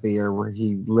 Wasn't that the year where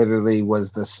he literally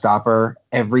was the stopper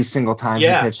every single time he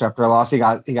pitched after a loss? He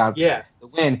got the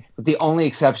win, but the only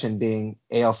exception being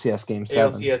ALCS Game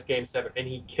 7. ALCS Game 7, and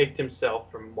he kicked himself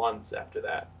for months after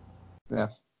that. Yeah.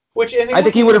 I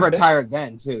think he would have retired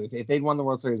then, too. If they'd won the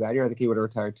World Series that year, I think he would have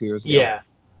retired 2 years ago. Yeah,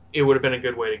 it would have been a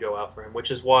good way to go out for him,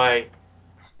 which is why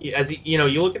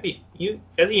you look at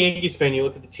as a Yankees fan, you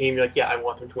look at the team, you're like, yeah, I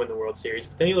want them to win the World Series.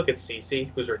 But then you look at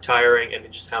CC, who's retiring,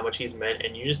 and just how much he's meant,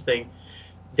 and you just think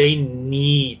they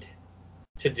need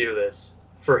to do this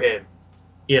for him,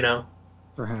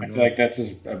 For him, I feel like that's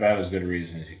about as good a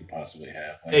reason as you could possibly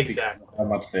have. Like, exactly. how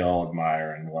much they all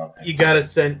admire and love him. You gotta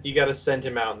send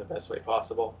him out in the best way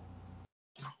possible.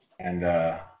 And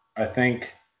I think,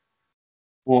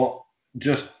 well,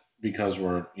 just because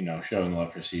we're showing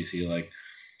love for CC, like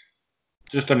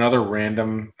just another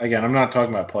random. Again, I'm not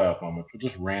talking about playoff moments, but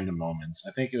just random moments.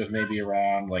 I think it was maybe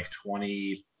around like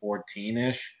 2014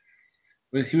 ish.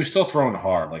 But he was still throwing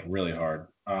hard, like really hard.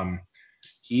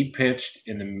 He pitched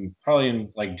probably in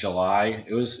like July.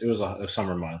 It was a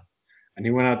summer month, and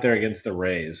he went out there against the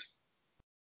Rays.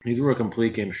 He threw a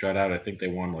complete game shutout. I think they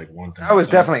won like 1-0. That was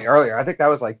definitely earlier. I think that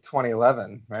was like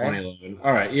 2011, right? 2011.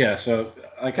 All right, yeah. So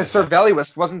like I Because said,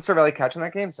 Cervelli wasn't Cervelli catching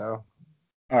that game, so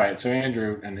all right. So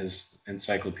Andrew and his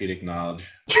encyclopedic knowledge.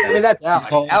 I mean that's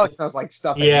Alex. Alex knows like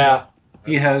stuff. Yeah,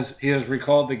 he has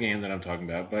recalled the game that I'm talking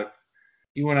about, but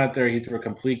he went out there. He threw a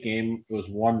complete game. It was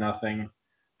 1-0,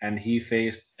 and he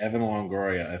faced Evan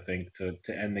Longoria, I think, to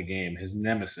end the game, his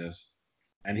nemesis,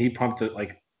 and he pumped it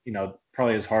like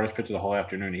probably his hardest pitch of the whole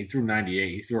afternoon. He threw 98.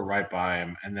 He threw it right by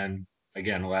him, and then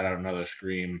again let out another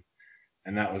scream,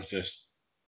 and that was just,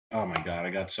 oh my god!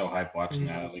 I got so hyped watching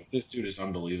that. Like, this dude is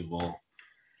unbelievable.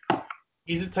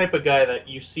 He's the type of guy that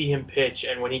you see him pitch,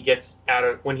 and when he gets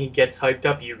hyped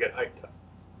up, you get hyped up.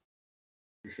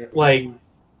 Sure. Like,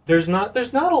 there's not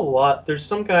a lot. There's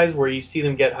some guys where you see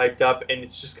them get hyped up, and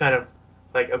it's just kind of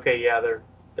like, okay, yeah,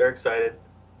 they're excited.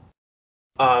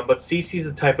 But CC's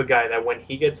the type of guy that when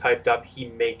he gets hyped up, he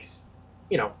makes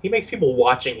people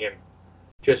watching him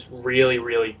just really,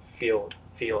 really feel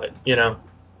it.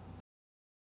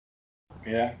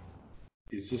 Yeah,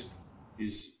 he's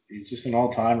just an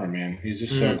all timer, man. He's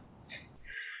just so.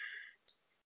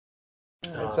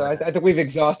 So I think we've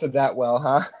exhausted that well,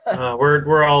 huh?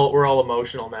 We're all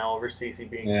emotional now over CC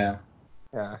being. Yeah.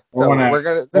 Yeah. So we're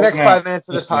gonna the next 5 minutes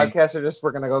of this podcast are just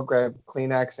we're gonna go grab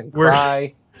Kleenex and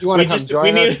cry. You want to come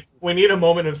join us? We need a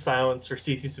moment of silence for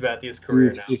CC Sabathia's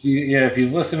career now. If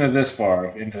you've listened to this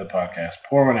far into the podcast,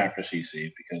 pour one out for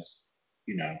CC because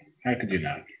how could you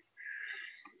not?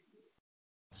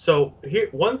 So here,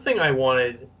 one thing I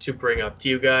wanted to bring up to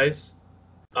you guys.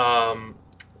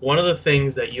 One of the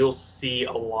things that you'll see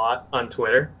a lot on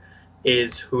Twitter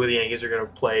is who the Yankees are going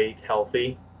to play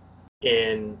healthy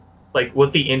in, like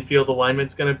what the infield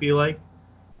alignment's going to be like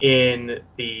in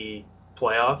the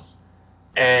playoffs.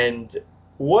 And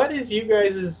what is you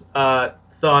guys'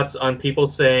 thoughts on people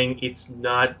saying it's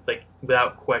not like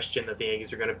without question that the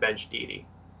Yankees are going to bench Didi?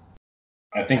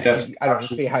 I think that's. I don't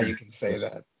see how you can say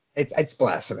that. It's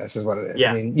blasphemous, is what it is.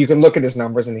 Yeah. I mean, you can look at his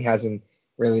numbers, and he hasn't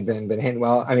really been hitting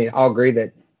well. I mean, I'll agree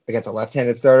that against a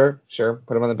left-handed starter, sure,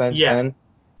 put him on the bench then.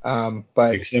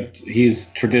 But except he's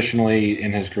traditionally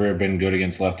in his career been good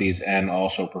against lefties and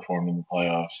also performed in the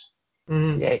playoffs.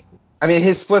 Mm-hmm. Yeah, I mean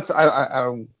his splits. I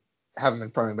don't have them in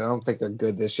front of me, but I don't think they're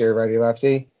good this year, righty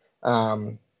lefty.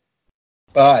 But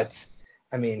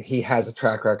I mean, he has a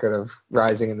track record of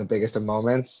rising in the biggest of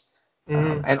moments,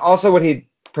 and also what he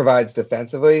provides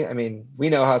defensively. I mean, we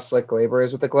know how slick Gleyber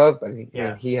is with the glove, but I mean,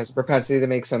 he has a propensity to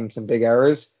make some big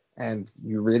errors, and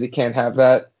you really can't have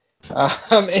that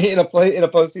in a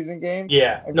postseason game.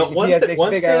 Yeah, I mean, if he makes a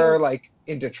big error like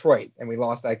in Detroit, and we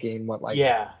lost that game,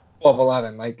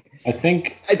 12-11. Like, I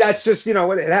think that's just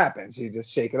what it happens. You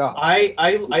just shake it off.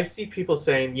 I see people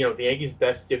saying the Yankees'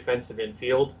 best defensive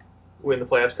infield when the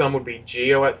playoffs come would be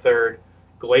Gio at third,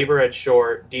 Gleyber at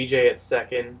short, DJ at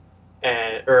second,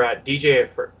 and DJ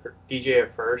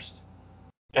at first,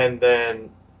 and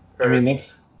then. I mean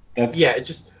that's it's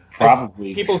just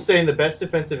probably people saying the best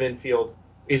defensive infield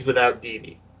is without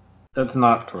Didi. That's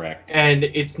not correct, and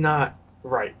it's not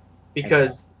right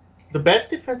because the best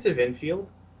defensive infield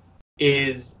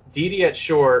is Didi at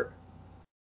short,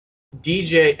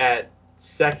 DJ at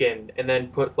second, and then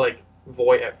put like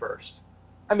Voit at first.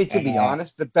 I mean, to be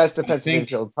honest, the best defensive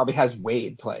infield probably has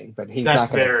Wade playing, but he's not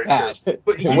going to bat.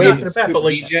 But he's not going to bat. But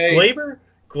like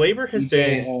Gleyber has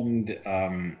been.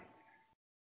 And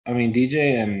I mean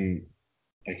DJ and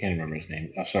I can't remember his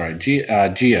name. Oh, sorry,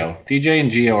 Gio. DJ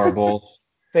and Gio are both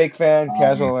fake fan.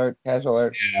 Casual alert.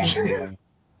 Yeah.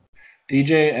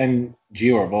 DJ and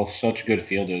Gio are both such good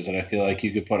fielders that I feel like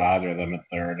you could put either of them at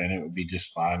third and it would be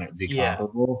just fine. It would be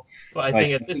comparable. But I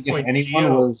think at this point, if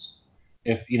anyone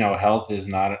if health is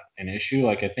not an issue,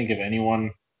 like I think if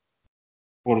anyone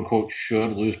quote unquote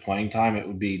should lose playing time, it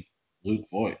would be Luke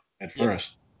Voit at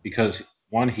first because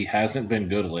he hasn't been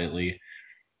good lately.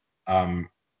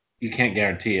 You can't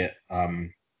guarantee it.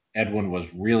 Edwin was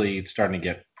really starting to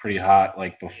get pretty hot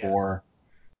like before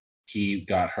he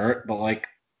got hurt. But like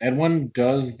Edwin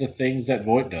does the things that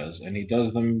Voigt does, and he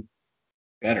does them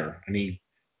better. And he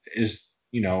is,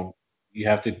 you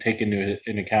have to take into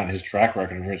account his track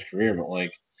record for his career. But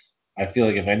like, I feel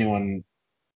like if anyone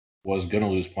was going to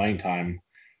lose playing time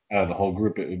out of the whole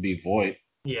group, it would be Voigt.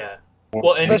 Yeah.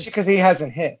 Well, especially because he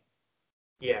hasn't hit.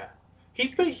 Yeah.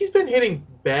 He's been hitting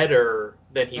better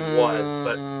than he was,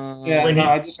 but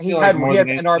I just he feel had like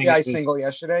an RBI single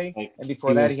yesterday, like, and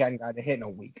before that he hadn't gotten a hit in a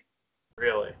week.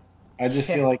 Really? I just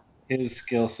feel like his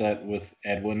skill set with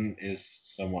Edwin is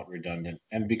somewhat redundant,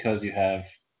 and because you have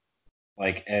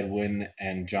like Edwin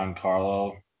and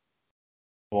Giancarlo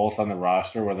both on the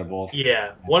roster, where they're both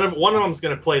one of them's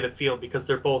going to play the field because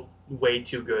they're both way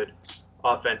too good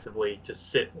offensively to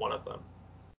sit one of them.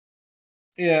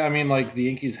 Yeah, I mean, like the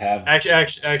Yankees have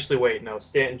actually wait, no.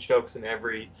 Stanton chokes in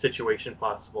every situation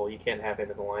possible. You can't have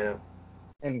him in the lineup.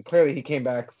 And clearly, he came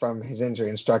back from his injury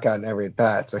and struck out in every at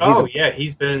bat. So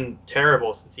he's been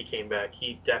terrible since he came back.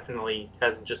 He definitely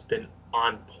hasn't just been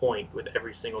on point with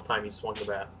every single time he swung the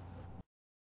bat.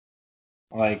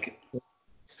 Like,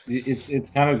 it's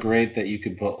kind of great that you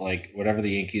could put like whatever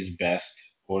the Yankees' best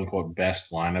quote unquote best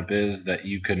lineup is, that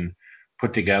you can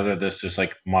put together this just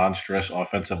like monstrous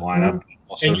offensive lineup. Mm-hmm.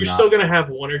 And you're still going to have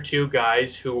one or two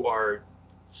guys who are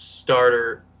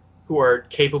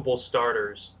capable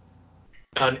starters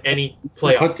on any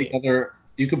playoff team.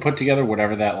 You can put together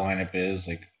whatever that lineup is.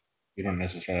 Like, you don't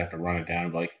necessarily have to run it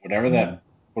down, but like whatever that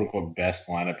quote unquote best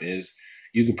lineup is,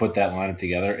 you can put that lineup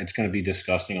together. It's going to be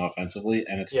disgusting offensively,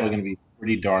 and it's still going to be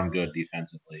pretty darn good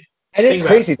defensively. And it's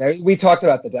crazy that we talked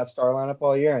about the Death Star lineup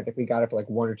all year. I think we got it for like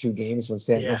one or two games when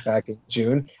Stanton was back in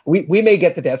June. We may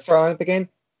get the Death Star lineup again,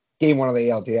 game one of the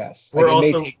ALDS. Like, it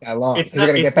may take that long because we're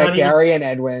going to get back Gary and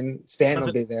Edwin. Stanton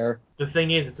will be there. The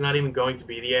thing is, it's not even going to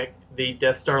be the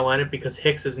Death Star lineup because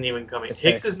Hicks isn't even coming.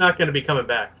 Hicks is not going to be coming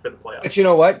back for the playoffs. But you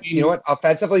know what?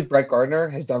 Offensively, Brett Gardner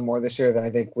has done more this year than I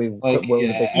think we would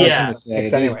have expected.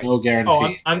 Hicks anyway. No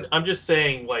guarantee. I'm just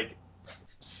saying, like,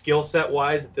 skill set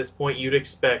wise, at this point, you'd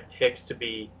expect Hicks to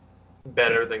be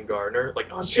better than Gardner, like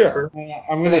on paper.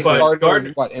 I'm going to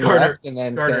say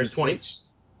Gardner's 20.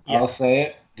 I'll say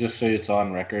it just so it's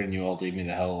on record and you all leave me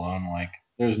the hell alone. Like,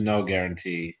 there's no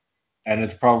guarantee, and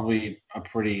it's probably a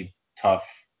pretty tough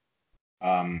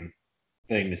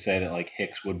thing to say that like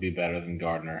Hicks would be better than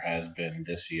Gardner has been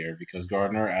this year, because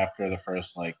Gardner, after the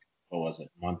first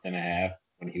month and a half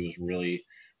when he was really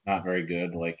not very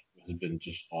good, like, has been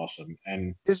just awesome.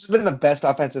 And this has been the best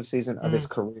offensive season of his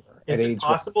career. Is it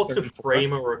possible to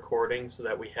frame a recording so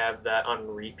that we have that on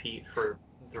repeat for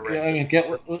the rest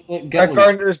of get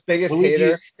Gardner's biggest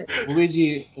hater?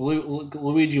 Luigi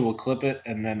will clip it,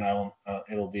 and then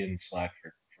it'll be in Slack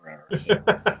for forever. So.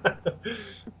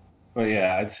 But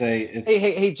yeah, I'd say it's.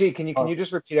 Hey, G, can you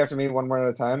just repeat after me one more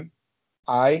at a time?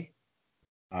 I.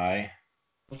 Brett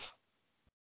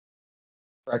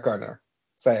Gardner.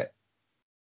 Say it.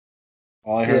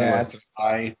 All I heard was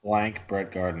I blank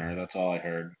Brett Gardner. That's all I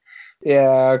heard.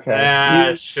 Yeah,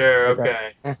 okay. Sure,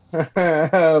 okay.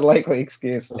 Likely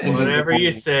excuse. Whatever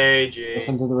you say, G.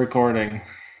 Listen to the recording.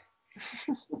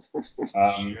 Sure.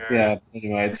 Yeah,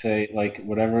 anyway, I'd say, like,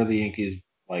 whatever the Yankees,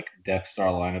 like, Death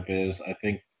Star lineup is, I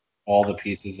think all the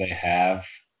pieces they have,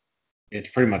 it's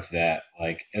pretty much that.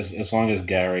 Like, as long as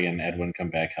Gary and Edwin come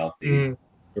back healthy,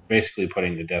 we're basically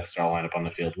putting the Death Star lineup on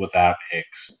the field without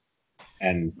Hicks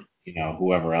and,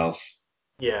 whoever else.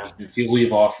 Yeah. If you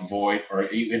leave off Voigt or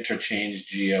you interchange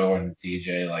Gio and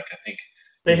DJ, like, I think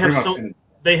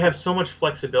they have so much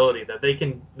flexibility that they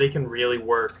can really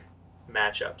work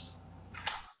matchups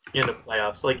in the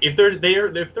playoffs. Like, if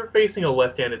they're facing a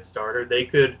left-handed starter, they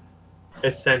could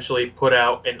essentially put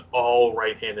out an all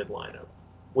right-handed lineup,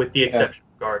 with the exception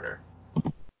of Gardner.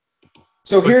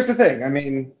 So here's the thing. I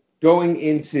mean, going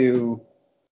into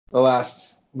the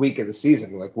last week of the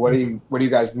season, like, what are you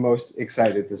guys most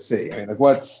excited to see? I mean, like,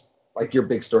 what's like your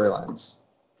big storylines?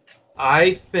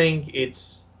 I think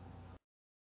it's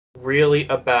really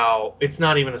about, it's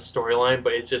not even a storyline,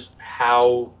 but it's just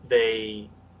how they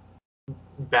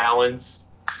balance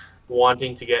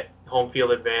wanting to get home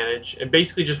field advantage and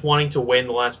basically just wanting to win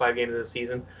the last 5 games of the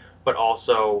season, but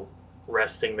also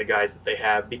resting the guys that they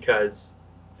have, because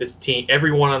this team,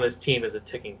 everyone on this team is a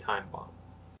ticking time bomb.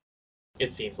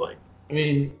 It seems like.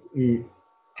 I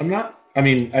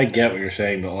mean, I get what you're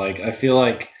saying, but like, I feel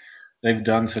like they've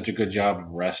done such a good job of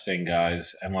resting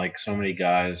guys, and like so many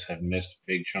guys have missed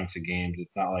big chunks of games.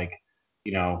 It's not like,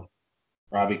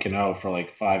 Robbie Cano for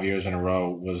like 5 years in a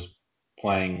row was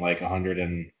playing like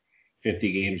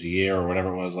 150 games a year or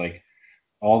whatever it was. Like,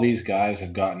 all these guys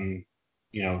have gotten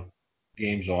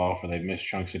games off or they've missed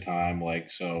chunks of time. Like,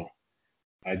 so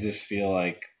I just feel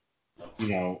like,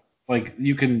 like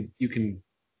you can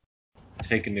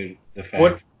take into the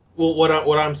fact.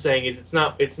 What I'm saying is it's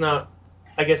not.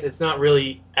 I guess it's not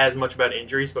really as much about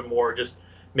injuries, but more just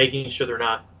making sure they're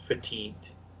not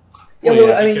fatigued. Yeah,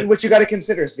 well, I mean, what you got to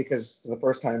consider is because for the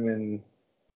first time in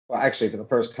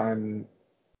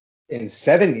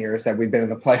 7 years that we've been in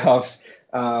the playoffs,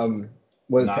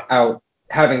 without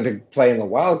having to play in the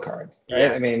wild card, right?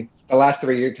 Yeah. I mean, the last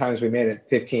 3 times we made it,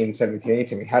 15, 17,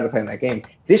 18, we had to play in that game.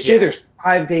 This year, there's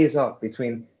 5 days off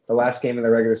between the last game of the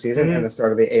regular season and the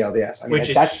start of the ALDS. I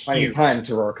mean, that's plenty of time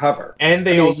to recover. And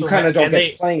they also you kind of don't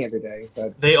get playing every day.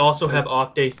 But they also have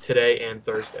off days today and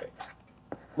Thursday.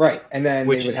 Right, and then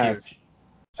they would have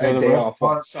a day off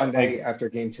Sunday after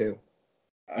game 2.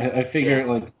 I figure,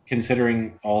 like,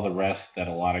 considering all the rest that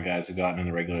a lot of guys have gotten in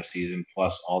the regular season,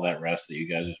 plus all that rest that you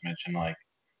guys just mentioned, like,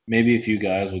 maybe a few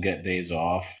guys will get days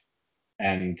off,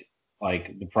 and,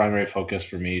 like, the primary focus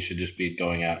for me should just be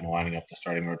going out and lining up the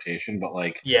starting rotation. But,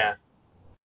 like,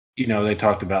 they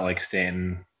talked about, like,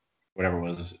 Stanton, whatever it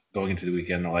was, going into the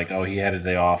weekend, they're like, oh, he had a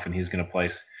day off, and he's going to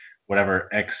place whatever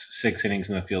X 6 innings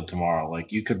in the field tomorrow.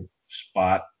 Like, you could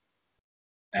spot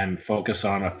and focus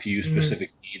on a few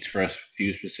specific needs for a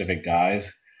few specific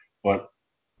guys, but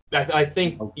I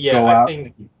think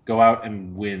go out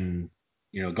and win.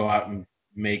 Go out and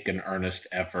make an earnest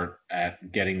effort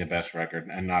at getting the best record,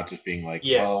 and not just being like,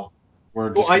 well,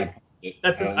 we're just.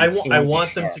 I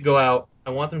want them to go out. I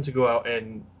want them to go out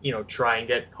and try and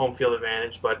get home field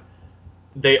advantage, but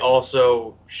they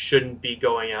also shouldn't be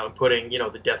going out and putting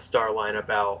the Death Star lineup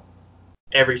out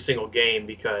every single game,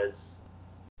 because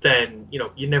then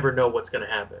you never know what's going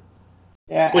to happen.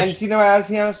 Yeah, and to be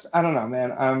honest, I don't know,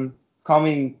 man. Call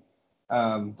me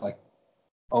like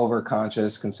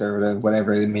overconscious, conservative,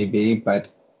 whatever it may be,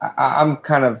 but I'm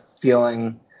kind of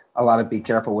feeling a lot of be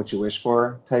careful what you wish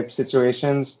for type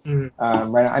situations.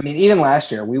 Right? I mean, even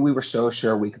last year, we were so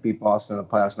sure we could beat Boston in the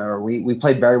playoffs. Remember, we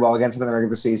played very well against them in the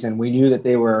regular season. We knew that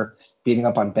they were beating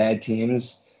up on bad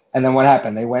teams. And then what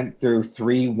happened? They went through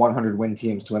 3 100-win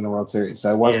teams to win the World Series.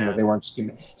 So it wasn't that they weren't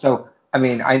scheming. So, I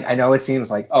mean, I know it seems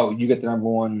like, oh, you get the number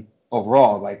one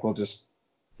overall. Like, we'll just,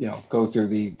 go through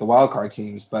the wild card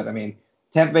teams. But, I mean,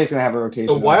 Tampa Bay's going to have a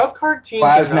rotation. The wild card teams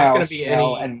are not going to be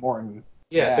Snell, and Morton.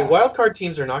 Yeah, the wild card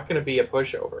teams are not going to be a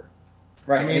pushover.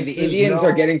 Right. I mean, the Indians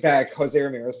are getting back Jose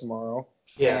Ramirez tomorrow.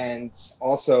 Yeah. And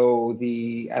also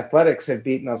the Athletics have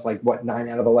beaten us 9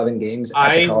 out of 11 games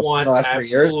at the Coliseum in the last 3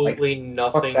 years. Absolutely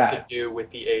nothing to do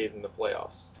with the A's in the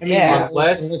playoffs. I mean,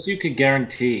 unless you could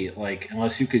guarantee, be like, oh,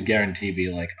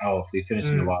 if we finish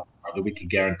in the wild card, we could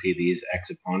guarantee these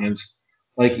X opponents.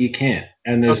 Like, you can't.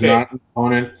 And there's not an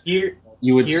opponent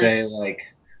you would say, like,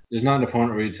 there's not an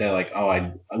opponent where you'd say, like,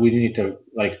 oh, we need to,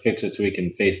 fix it so we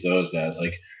can face those guys.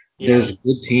 Like, there's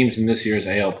good teams in this year's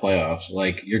AL playoffs.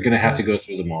 Like, you're going to have to go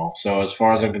through them all. So as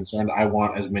far as I'm concerned, I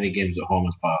want as many games at home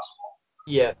as possible.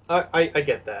 Yeah, I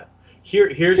get that.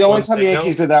 Here's the only time the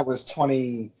Yankees did that was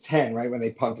 2010, right, when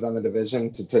they punted on the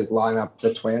division to line up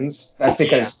the Twins. That's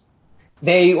because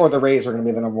they or the Rays are going to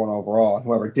be the number one overall, and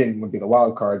whoever didn't would be the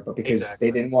wild card. But because they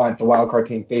didn't want the wild card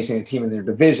team facing a team in their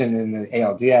division in the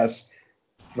ALDS,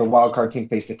 the wild card team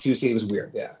faced the 2 seed. It was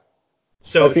weird, yeah.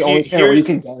 So that's the only scenario where you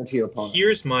can guarantee your opponent.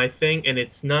 Here's my thing, and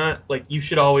it's not like you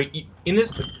should always in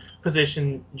this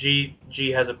position. G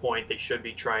has a point. They should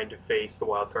be trying to face the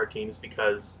wild card teams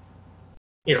because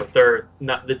they're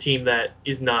not the team that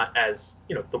is not as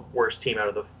the worst team out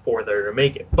of the 4 that are to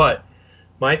make it. But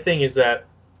my thing is that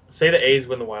say the A's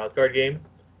win the wild card game.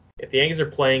 If the Yankees are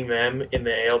playing them in the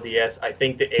ALDS, I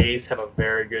think the A's have a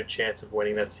very good chance of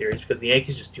winning that series because the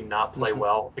Yankees just do not play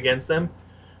well against them.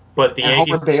 But the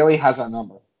Yankees, Homer Bailey has our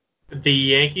number. The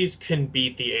Yankees can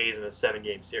beat the A's in a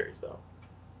 7-game series, though.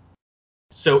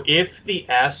 So if the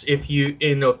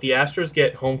Astros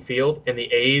get home field and the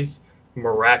A's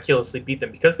miraculously beat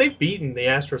them, because they've beaten the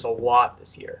Astros a lot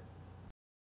this year.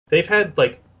 They've had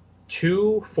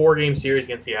 2 4-game series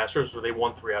against the Astros where they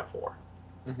won 3 out of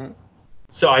 4.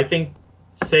 So I think,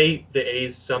 say the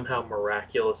A's somehow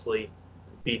miraculously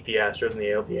beat the Astros in the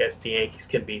ALDS, the Yankees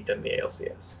can beat them in the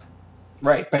ALCS.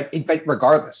 Right, but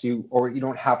regardless, you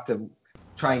don't have to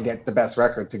try and get the best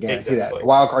record to guarantee that. A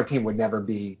wild card team would never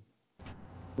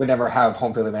have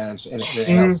home field advantage in the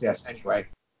ALCS anyway.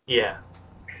 Yeah.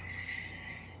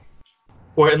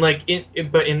 Or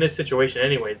but in this situation,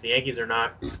 anyways, the Yankees are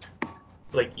not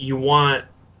you want.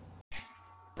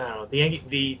 I don't know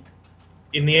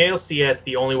in the ALCS,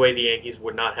 the only way the Yankees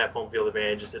would not have home field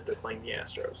advantage is if they're playing the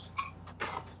Astros.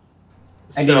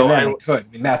 And even then, they could.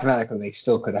 I mean, mathematically, they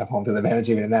still could have home field advantage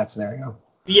even in that scenario.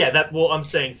 Yeah, I'm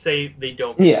saying, say they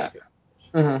don't. Yeah.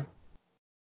 Mm-hmm.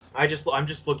 I'm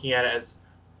just looking at it as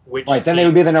which. Right, then they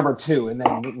would be the number 2, and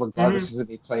then regardless Mm-hmm. of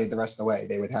who they played the rest of the way,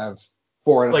 they would have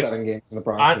 4 out of 7 games in the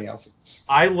Bronx and the LCS.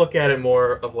 I look at it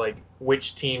more of like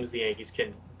which teams the Yankees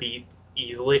can beat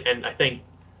easily, and I think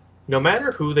no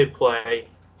matter who they play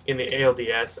in the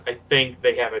ALDS, I think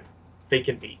they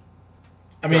can beat.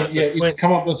 I mean, you can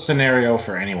come up with a scenario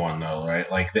for anyone though, right?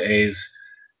 Like the A's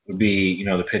would be,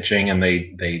 the pitching, and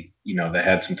they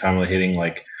had some time with hitting.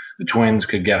 Like the Twins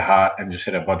could get hot and just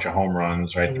hit a bunch of home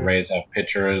runs, right? Mm-hmm. The Rays have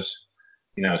pitchers,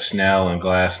 Snell and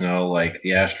Glasnow. Like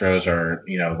the Astros are,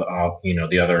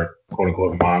 the other quote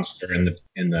unquote monster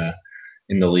in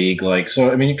the league. Like,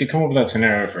 so I mean, you could come up with that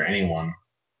scenario for anyone.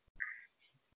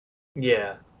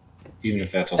 Yeah. Even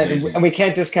if that's a lazy. And we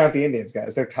can't discount the Indians,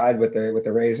 guys. They're tied with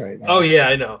the Rays right now. Oh yeah,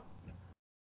 I know.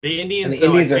 The Indians, and the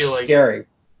Indians are scary.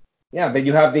 Yeah, but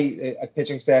you have a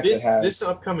pitching staff that has this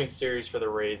upcoming series for the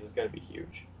Rays is going to be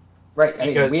huge. Right. I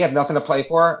mean, we have nothing to play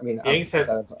for. I mean, the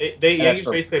Yankees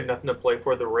basically have nothing to play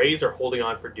for. The Rays are holding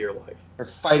on for dear life. They're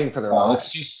fighting for their lives.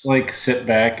 Let's just like sit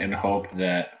back and hope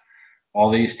that all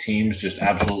these teams just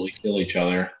absolutely kill each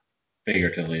other,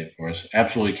 figuratively, of course.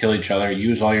 Absolutely kill each other.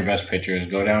 Use all your best pitchers.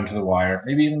 Go down to the wire.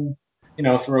 Maybe even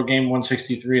throw game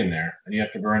 163 in there, and you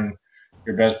have to burn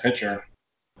your best pitcher.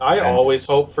 I always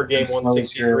hope for game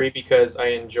 163 because I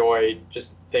enjoy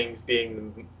just things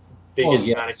being the biggest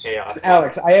amount of chaos.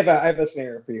 Alex, I have a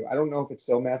scenario for you. I don't know if it's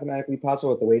still mathematically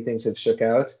possible with the way things have shook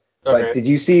out. Okay. But did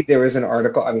you see there was an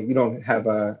article? I mean, you don't have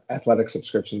a athletic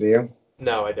subscription, do you?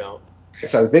 No, I don't.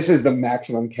 So this is the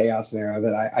maximum chaos scenario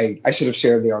that I should have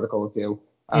shared the article with you.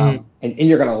 And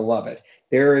you're going to love it.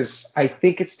 There is, I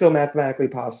think it's still mathematically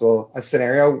possible, a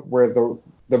scenario where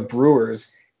the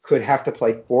Brewers could have to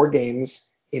play 4 games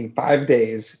in 5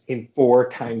 days in 4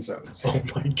 time zones. Oh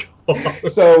my God.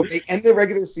 So they end the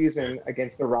regular season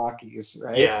against the Rockies,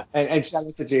 right? Yeah. And shout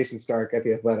out to Jason Stark at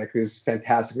The Athletic, who's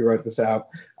fantastic, who wrote this out.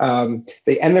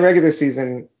 They end the regular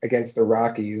season against the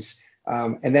Rockies,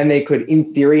 and then they could, in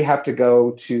theory, have to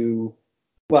go to,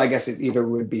 well, I guess it either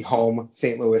would be home,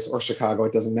 St. Louis, or Chicago.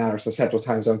 It doesn't matter. It's the Central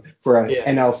Time Zone for an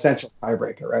NL Central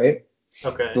tiebreaker, right?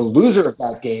 Okay. The loser of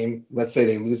that game, let's say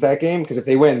they lose that game, because if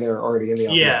they win, they're already in the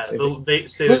LDS. Yeah, they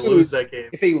lose that game.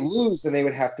 If they lose, then they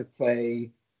would have to play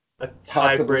a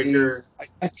tiebreaker.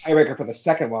 A tiebreaker for the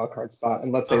second wild card spot,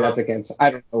 and let's say that's against,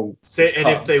 I don't know. And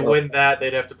if they win that,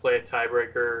 they'd have to play a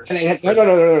tiebreaker.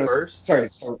 No. First? Sorry,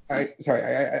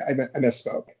 I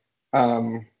misspoke.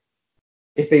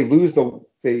 If they lose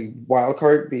the wild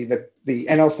card, the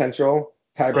NL Central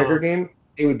tiebreaker game,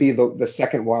 it would be the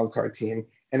second wild card team,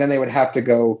 and then they would have to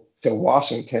go to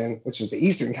Washington, which is the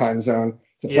Eastern Time Zone,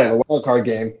 to play the wild card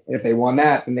game. And if they won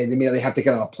that, then they'd immediately have to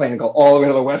get on a plane and go all the way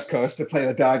to the West Coast to play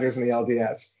the Dodgers in the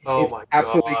LDS. It's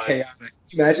absolutely chaotic.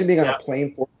 Imagine being on a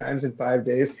plane 4 times in 5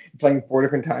 days, playing 4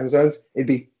 different time zones. It'd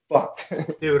be fucked.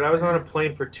 Dude, I was on a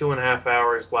plane for 2.5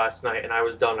 hours last night, and I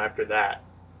was done after that.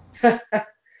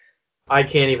 I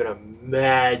can't even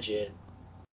imagine.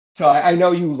 So I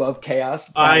know you love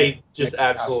chaos. I just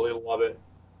absolutely love it.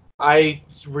 I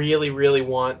really, really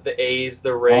want the A's,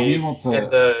 the Rays,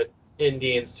 and the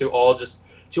Indians to all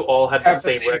have the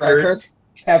same record.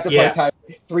 Have to play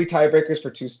 3 tiebreakers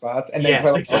for 2 spots, and then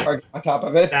play exactly. On top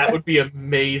of it. That would be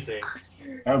amazing.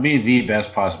 That would be the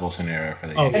best possible scenario for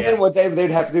the Yankees. And then what they'd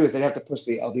have to do is they'd have to push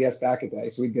the LDS back a day,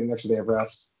 so we'd get an extra day of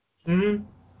rest. Mm-hmm.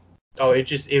 Oh,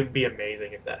 it would be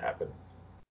amazing if that happened.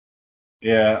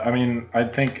 Yeah, I mean, I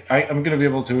think I'm going to be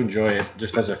able to enjoy it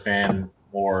just as a fan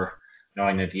more,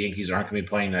 knowing that the Yankees aren't going to be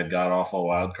playing that god-awful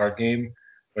wild card game,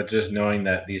 but just knowing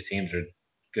that these teams are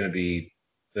going to be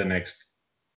the next,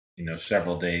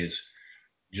 several days,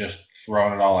 just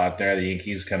throwing it all out there. The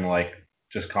Yankees kind of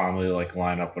just calmly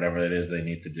line up whatever it is they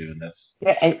need to do, and that's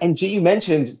and G, you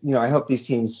mentioned, I hope these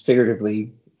teams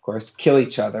figuratively, of course, kill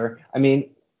each other. I mean,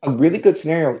 a really good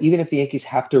scenario, even if the Yankees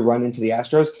have to run into the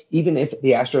Astros, even if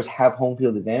the Astros have home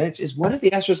field advantage, is what if the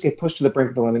Astros get pushed to the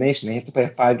brink of elimination? They have to play a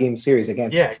 5-game series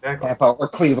against Tampa or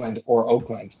Cleveland or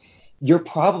Oakland. You're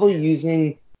probably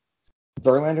using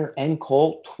Verlander and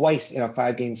Cole twice in a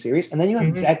 5-game series, and then you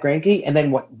have Zach Greinke and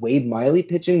then Wade Miley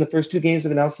pitching the first 2 games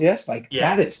of an LCS. That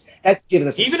gives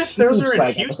us even if those are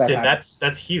in Houston,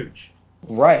 that's huge.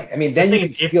 Right. I mean, then you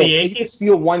can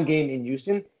steal 1 game in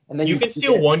Houston. And then you can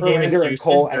steal 1 game in Houston. And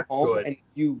Cole at home, good.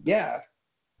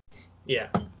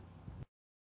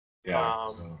 And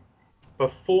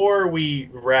before we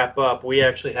wrap up, we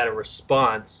actually had a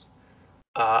response.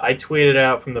 I tweeted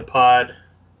out from the pod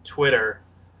Twitter,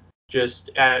 just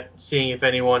at seeing if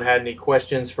anyone had any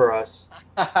questions for us,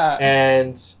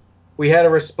 and we had a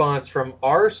response from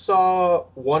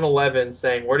Rsaw111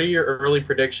 saying, "What are your early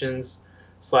predictions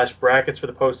 / brackets for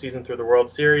the postseason through the World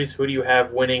Series? Who do you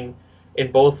have winning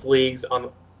in both leagues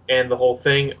and the whole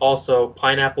thing? Also,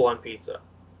 pineapple on pizza."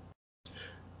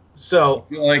 So I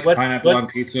feel like pineapple on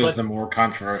pizza is the more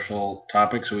controversial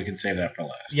topic, so we can save that for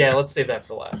last. Yeah, let's save that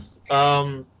for last.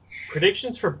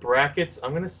 Predictions for brackets, I'm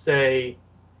going to say...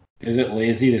 Is it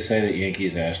lazy to say that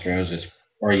Yankees-Astros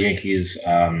or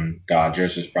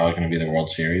Yankees-Dodgers is probably going to be the World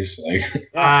Series?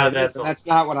 That's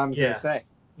not what I'm going to say.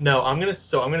 No, I'm going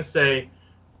to say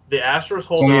the Astros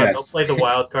hold on. Yes. They'll play the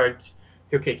wild card.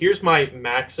 Okay, here's my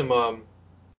maximum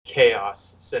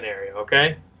chaos scenario,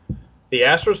 okay? The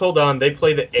Astros hold on. They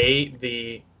play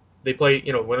they play,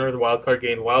 winner of the wild card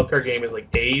game. The wild card game is like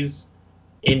A's,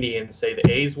 Indians. Say the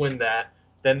A's win that.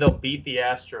 Then they'll beat the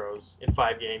Astros in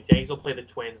 5 games. Yankees will play the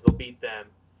Twins. They'll beat them.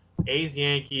 A's,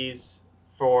 Yankees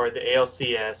for the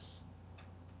ALCS.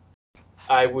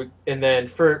 And then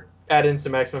for add in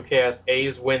some maximum chaos,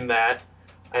 A's win that.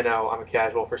 I know I'm a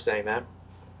casual for saying that.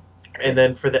 And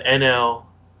then for the NL,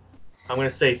 I'm going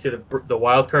to say the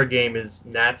wild card game is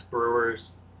Nats,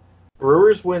 Brewers.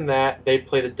 Brewers win that. They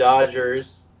play the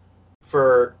Dodgers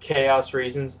for chaos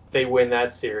reasons. They win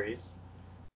that series.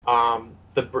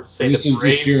 This is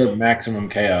just your maximum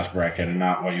chaos bracket and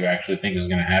not what you actually think is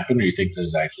going to happen, or you think this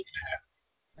is actually going to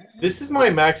happen? This is my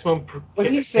maximum what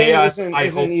he's saying chaos.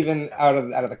 Isn't even out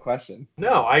of the question.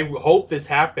 No, I hope this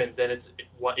happens, and it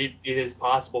is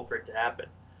possible for it to happen.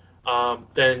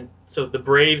 So the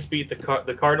Braves beat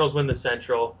the Cardinals, win the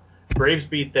Central. Braves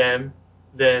beat them.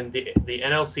 Then the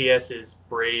NLCS is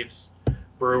Braves,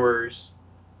 Brewers.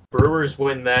 Brewers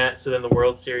win that, so then the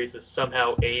World Series is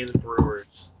somehow A's,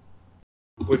 Brewers,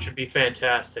 which would be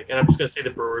fantastic. And I'm just going to say the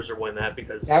Brewers will win that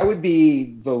because that would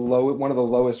be one of the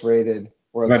lowest rated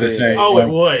World Series. It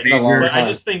would. But I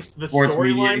just think the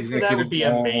storyline for that would be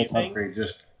amazing.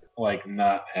 Just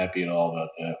not happy at all about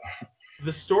that.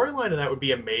 The storyline of that would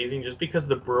be amazing just because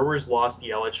the Brewers lost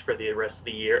Yelich for the rest of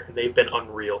the year, and they've been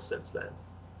unreal since then.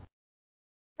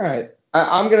 All right.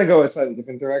 I'm going to go a slightly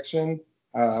different direction.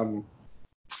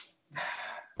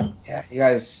 Yeah, you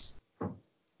guys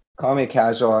call me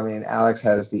casual. I mean, Alex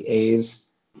has the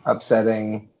A's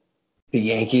upsetting the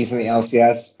Yankees in the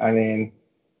LCS. I mean,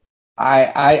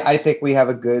 I think we have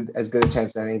as good a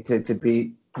chance as any to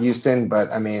beat Houston,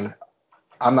 but I mean,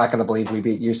 I'm not going to believe we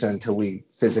beat Houston until we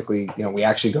physically, we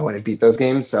actually go in and beat those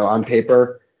games. So on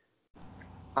paper,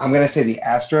 I'm going to say the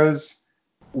Astros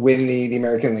win the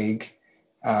American League.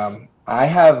 I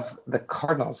have the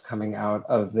Cardinals coming out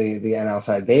of the NL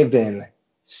side. They've been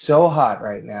so hot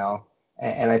right now.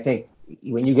 And I think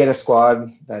when you get a squad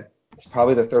that is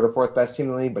probably the 3rd or 4th best team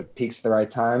in the league, but peaks at the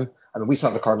right time. I mean, we saw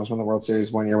the Cardinals win the World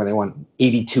Series one year when they won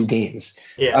 82 games.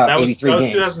 Yeah, that was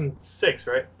 2006,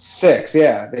 right? 6,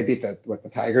 yeah. They beat the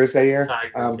Tigers that year.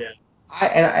 Tigers,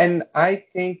 yeah. I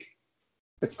think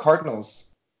the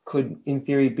Cardinals could, in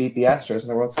theory, beat the Astros in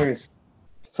the World Series.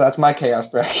 So that's my chaos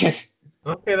bracket.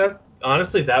 Okay, that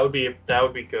would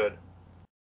be good.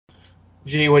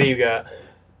 G, what do you got?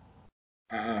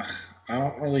 I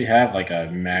don't really have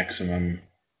a maximum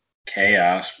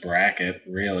chaos bracket,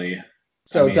 really.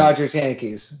 So Dodgers,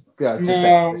 Yankees. Just get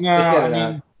it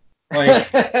out.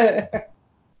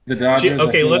 The Dodgers.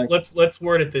 Okay, let's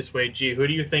word it this way, G. Who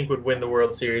do you think would win the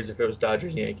World Series if it was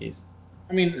Dodgers, Yankees?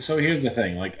 I mean, so here's the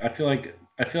thing. I feel like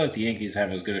the Yankees have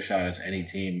as good a shot as any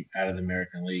team out of the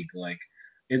American League.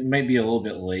 It might be a little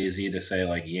bit lazy to say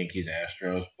Yankees,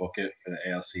 Astros, book it for the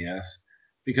ALCS.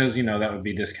 Because, that would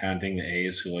be discounting the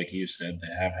A's, who, like you said,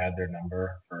 they have had their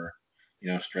number for,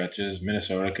 stretches.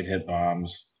 Minnesota could hit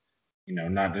bombs,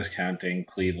 not discounting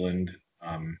Cleveland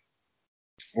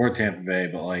or Tampa Bay.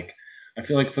 But, I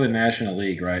feel like for the National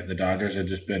League, right, the Dodgers have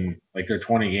just been, they're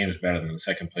 20 games better than the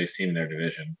second-place team in their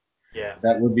division. Yeah.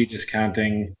 That would be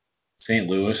discounting St.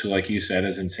 Louis, who, like you said,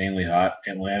 is insanely hot.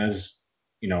 Atlanta's,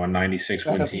 a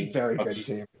 96-win team. That's a very good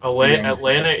team.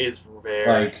 Atlanta is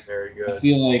very, very good. I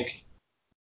feel like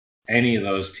any of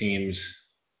those teams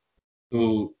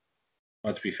who,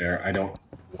 let's be fair, I don't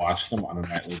watch them on a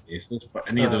nightly basis, but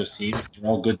any of those teams, they're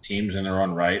all good teams in their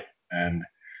own right. And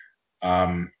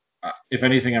if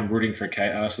anything, I'm rooting for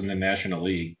chaos in the National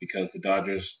League because the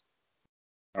Dodgers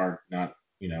are not,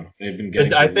 they've been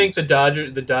getting. I think the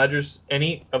Dodgers,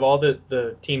 any of all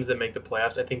the teams that make the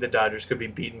playoffs, I think the Dodgers could be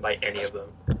beaten by any of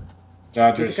them.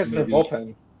 Dodgers because of their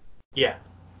bullpen. Yeah.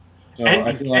 So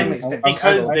and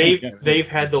because they've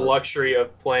had the luxury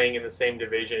of playing in the same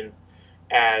division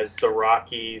as the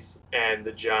Rockies and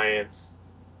the Giants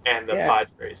and the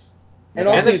Padres. And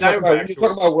also, you talk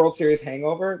about World Series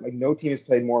hangover. No team has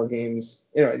played more games.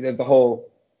 The whole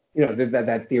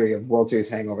that theory of World Series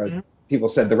hangover. Mm-hmm. People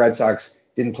said the Red Sox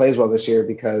didn't play as well this year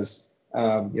because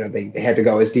they had to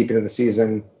go as deep into the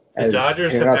season as the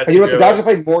Dodgers anyone else. But the Dodgers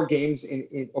played more games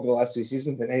in over the last 2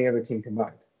 seasons than any other team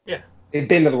combined. Yeah, they've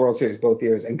been to the World Series both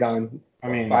years and gone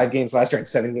 5 games last year and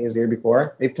 7 games the year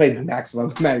before. They've played the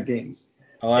maximum amount of games.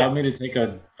 Allow me to take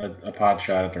a pot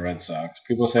shot at the Red Sox.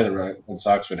 People say the Red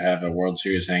Sox would have a World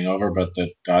Series hangover, but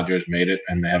the Dodgers made it,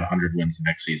 and they have 100 wins the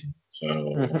next season.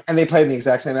 So and they played the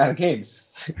exact same amount of games.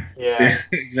 Yeah,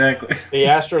 exactly. The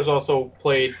Astros also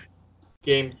played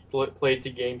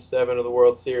to Game 7 of the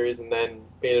World Series, and then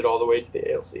made it all the way to the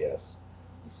ALCS.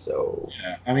 So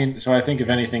yeah, I mean, so I think if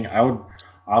anything,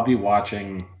 I'll be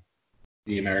watching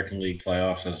the American League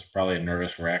playoffs as probably a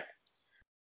nervous wreck.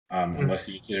 Unless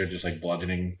the Yankees are just like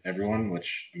bludgeoning everyone,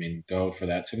 which I mean, go for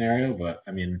that scenario. But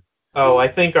I mean, I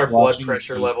think our blood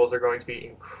pressure levels are going to be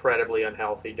incredibly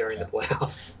unhealthy during the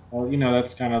playoffs. Well,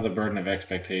 that's kind of the burden of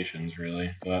expectations,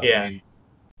 really. But I mean,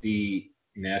 the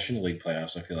National League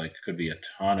playoffs, I feel like, could be a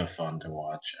ton of fun to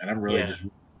watch, and I'm really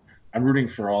I'm rooting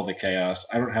for all the chaos.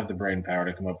 I don't have the brain power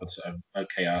to come up with a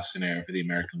chaos scenario for the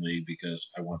American League because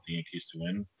I want the Yankees to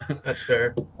win. That's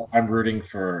fair. I'm rooting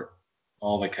for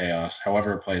all the chaos,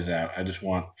 however it plays out. I just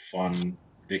want fun,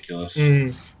 ridiculous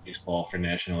baseball for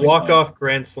National League. Walk-off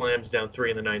grand slams down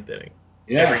 3 in the 9th inning.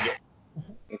 Yeah. Every game.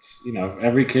 It's,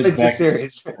 every kid's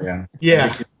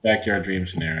backyard dream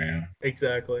scenario.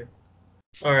 Exactly.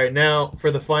 All right, now for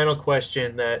the final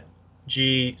question that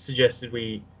G suggested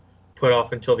we put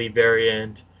off until the very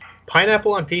end.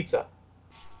 Pineapple on pizza.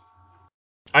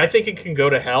 I think it can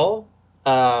go to hell.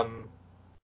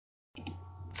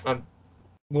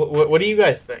 What do you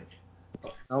guys think?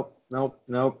 Nope. Did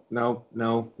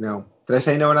I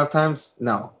say no enough times?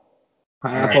 No.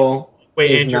 Pineapple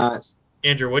is Andrew, not.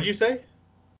 Andrew, what'd you say?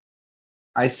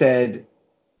 I said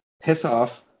piss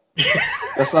off.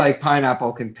 Just like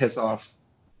pineapple can piss off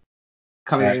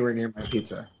coming anywhere near my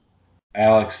pizza.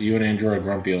 Alex, you and Andrew are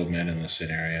grumpy old men in this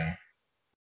scenario.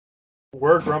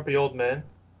 We're grumpy old men.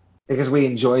 Because we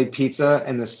enjoy pizza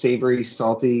and the savory,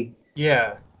 salty.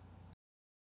 Yeah.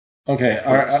 Okay.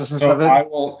 All right.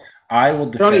 So I will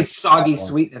defend. We don't need soggy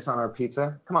sweetness on our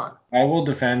pizza. Come on. I will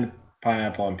defend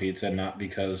pineapple on pizza, not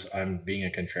because I'm being a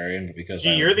contrarian, but because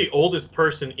you're the oldest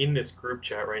person in this group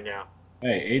chat right now.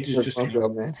 Hey, age is just a number.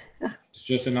 Man. It's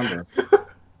just a number.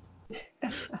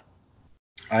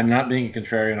 I'm not being a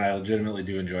contrarian. I legitimately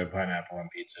do enjoy pineapple on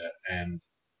pizza,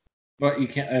 but you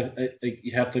can't.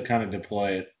 You have to kind of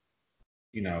deploy it,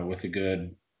 with a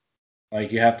good.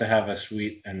 Like you have to have a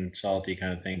sweet and salty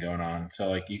kind of thing going on. So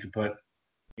like you could put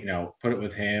it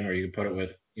with ham, or you could put it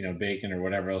with bacon or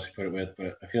whatever else you put it with.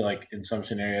 But I feel like in some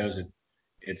scenarios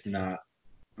it's not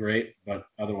great. But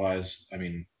otherwise, I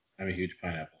mean, I'm a huge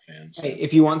pineapple fan. So. Hey,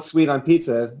 if you want sweet on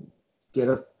pizza, get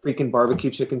a freaking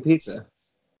barbecue chicken pizza.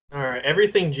 All right,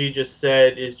 everything G just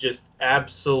said is just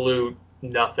absolute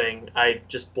nothing. I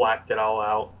just blacked it all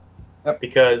out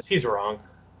because he's wrong.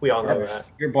 We all know that.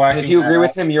 You're blacking. And if you agree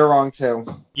with him, you're wrong too.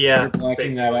 Yeah, you're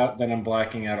blacking that out. Then I'm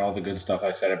blacking out all the good stuff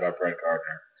I said about Brett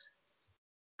Gardner.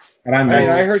 And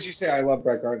I heard you say I love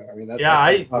Brett Gardner. I mean,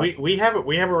 we have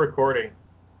a recording.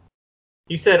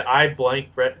 You said I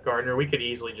blank Brett Gardner. We could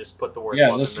easily just put the word.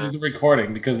 Yeah, listen to the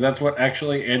recording because that's what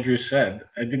actually Andrew said.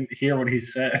 I didn't hear what he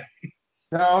said.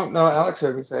 No, Alex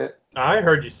heard me say it. I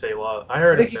heard you say love. I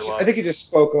heard him say love. I think he just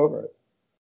spoke over it.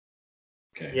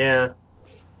 Okay. Yeah.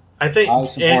 I think,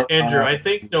 Andrew, I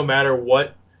think no matter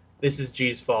what, this is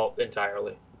G's fault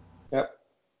entirely. Yep.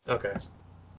 Okay.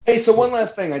 Hey, so one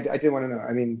last thing I did want to know.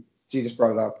 I mean, G just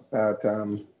brought it up about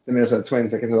the Minnesota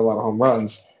Twins that can hit a lot of home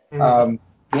runs. Mm-hmm.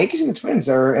 The Yankees and the Twins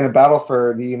are in a battle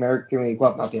for the American League,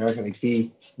 well, not the American League,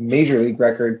 the Major League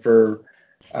record for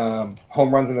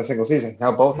home runs in a single season.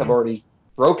 Now, both have already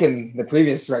broken the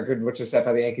previous record, which was set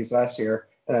by the Yankees last year.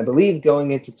 And I believe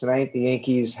going into tonight, the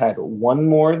Yankees had one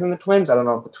more than the Twins. I don't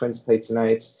know if the Twins play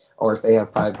tonight or if they have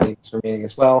 5 games remaining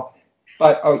as well.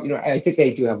 But, I think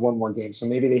they do have one more game. So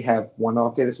maybe they have one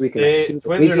off day this week. Twins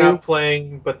are not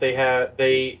playing, but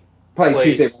they play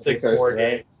Tuesday, 6 more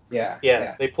games. Right?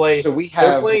 Yeah. They play. So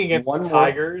they're playing against the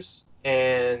Tigers,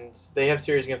 and they have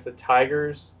series against the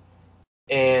Tigers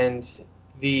and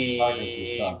the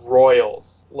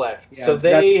Royals left. Yeah, so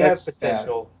they have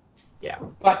potential. Bad. Yeah.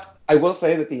 But I will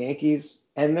say that the Yankees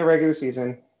end their regular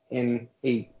season in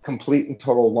a complete and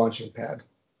total launching pad.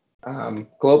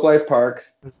 Globe Life Park.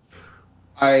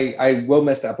 I will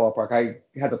miss that ballpark. I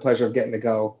had the pleasure of getting to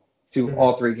go to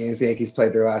all 3 games the Yankees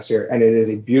played there last year, and it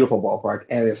is a beautiful ballpark,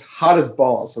 and it is hot as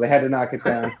balls. So they had to knock it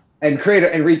down and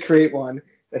recreate one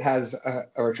that has a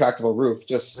retractable roof,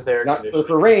 just not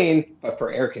for rain, but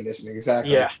for air conditioning.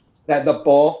 Exactly. Yeah. that the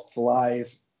ball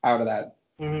flies out of that.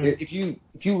 Mm-hmm.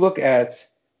 If you look at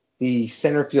the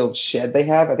center field shed they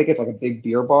have, I think it's like a big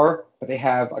beer bar, but they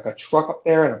have like a truck up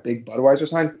there and a big Budweiser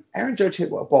sign. Aaron Judge hit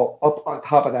a ball up on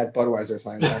top of that Budweiser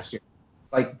sign last year.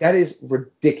 Like, that is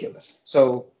ridiculous.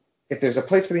 So if there's a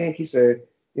place for the Yankees to,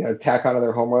 tack onto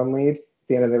their home run lead at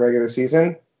the end of the regular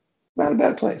season, not a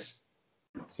bad place.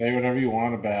 Say whatever you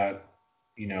want about,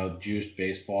 juiced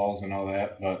baseballs and all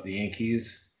that, but the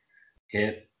Yankees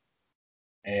hit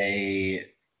a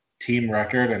team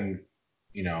record and,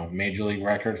 major league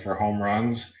record for home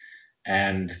runs,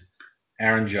 and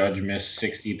Aaron Judge missed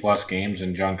 60-plus games,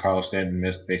 and Giancarlo Stanton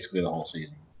missed basically the whole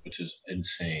season, which is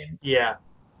insane. Yeah.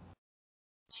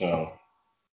 So,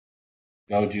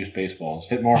 no juice baseballs.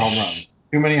 Hit more home runs.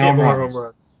 Too many home runs.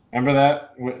 Remember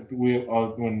that?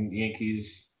 When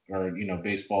Yankees or,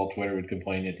 baseball Twitter would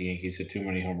complain that the Yankees hit too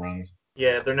many home runs?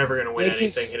 Yeah, they're never going to win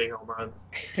anything hitting home runs.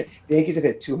 The Yankees have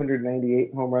hit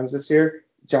 298 home runs this year.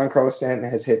 Giancarlo Stanton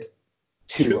has hit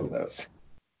 2 of those.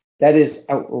 That is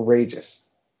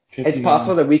outrageous. 59. It's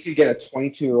possible that we could get a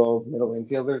 22-year-old middle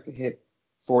infielder to hit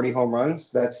 40 home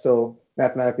runs. That's still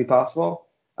mathematically possible.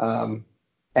 And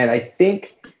I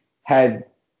think had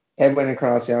Edwin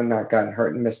Encarnacion not gotten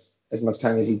hurt and missed as much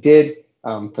time as he did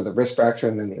for the wrist fracture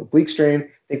and then the oblique strain, I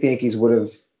think the Yankees would have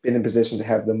been in position to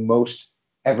have the most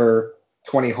ever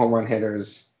 20 home run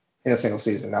hitters in a single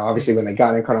season. Now, obviously, when they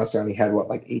got Encarnacion, he had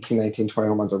 18, 19, 20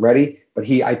 home runs already, but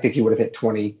I think he would have hit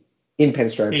 20 in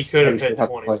pinstripes. He could have hit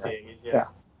 20 yeah.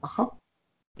 Uh-huh.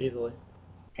 Easily.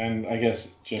 And I guess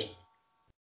just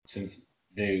since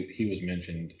he was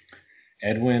mentioned,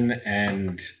 Edwin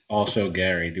and also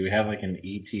Gary, do we have an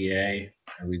ETA?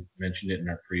 We mentioned it in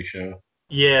our pre-show.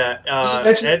 Yeah,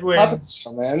 Edwin. Top of the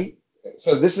show, man.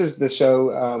 So this is the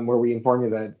show where we inform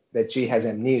you that G has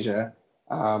amnesia,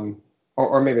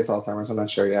 or maybe it's Alzheimer's. I'm not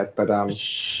sure yet, but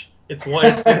it's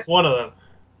one of them.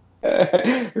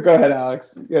 Go ahead,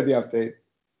 Alex. You had the update.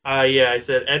 Yeah, I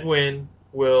said Edwin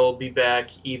will be back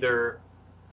either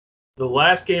the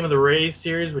last game of the Rays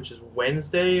series, which is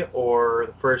Wednesday, or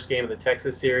the first game of the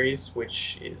Texas series,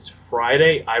 which is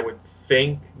Friday. I would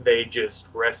think they just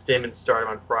rest him and start him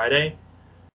on Friday.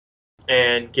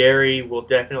 And Gary will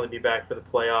definitely be back for the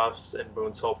playoffs, and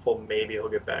Boone's hopeful maybe he'll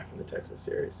get back in the Texas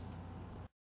series.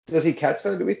 Does he catch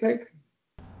though, do we think?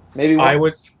 Maybe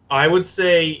one? I would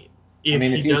say if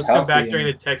he does come back during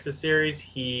the Texas series,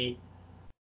 he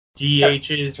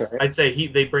DHs. Yeah, right. I'd say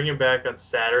they bring him back on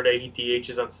Saturday. He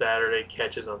DHs on Saturday,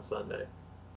 catches on Sunday.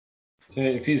 So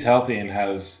if he's healthy and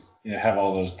has have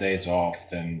all those days off,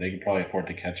 then they could probably afford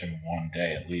to catch him one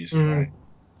day at least, right?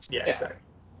 Yeah, exactly.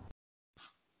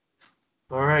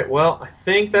 All right. Well, I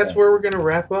think that's where we're going to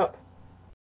wrap up.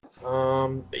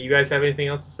 You guys have anything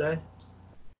else to say?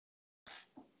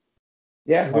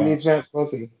 Yeah. Who needs Matt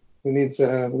Pelosi? Who needs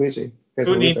Luigi?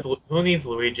 Who needs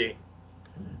Luigi?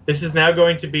 This is now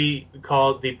going to be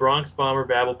called the Bronx Bomber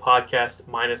Babble Podcast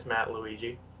minus Matt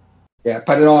Luigi. Yeah,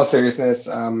 but in all seriousness,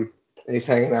 he's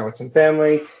hanging out with some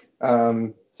family.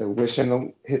 So wish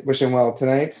him well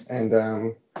tonight.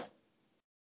 And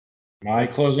my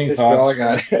closing thoughts. All I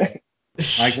got.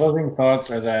 My closing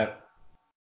thoughts are that,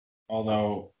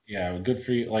 although, good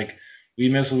for you. We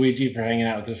miss Luigi for hanging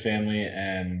out with his family,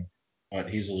 but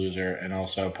he's a loser, and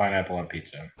also pineapple on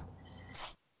pizza.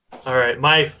 All right,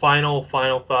 my final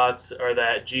thoughts are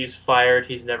that G's fired.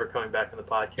 He's never coming back on the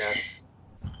podcast.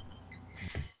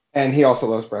 And he also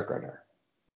loves Brett Gardner.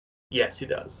 Yes, he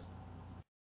does.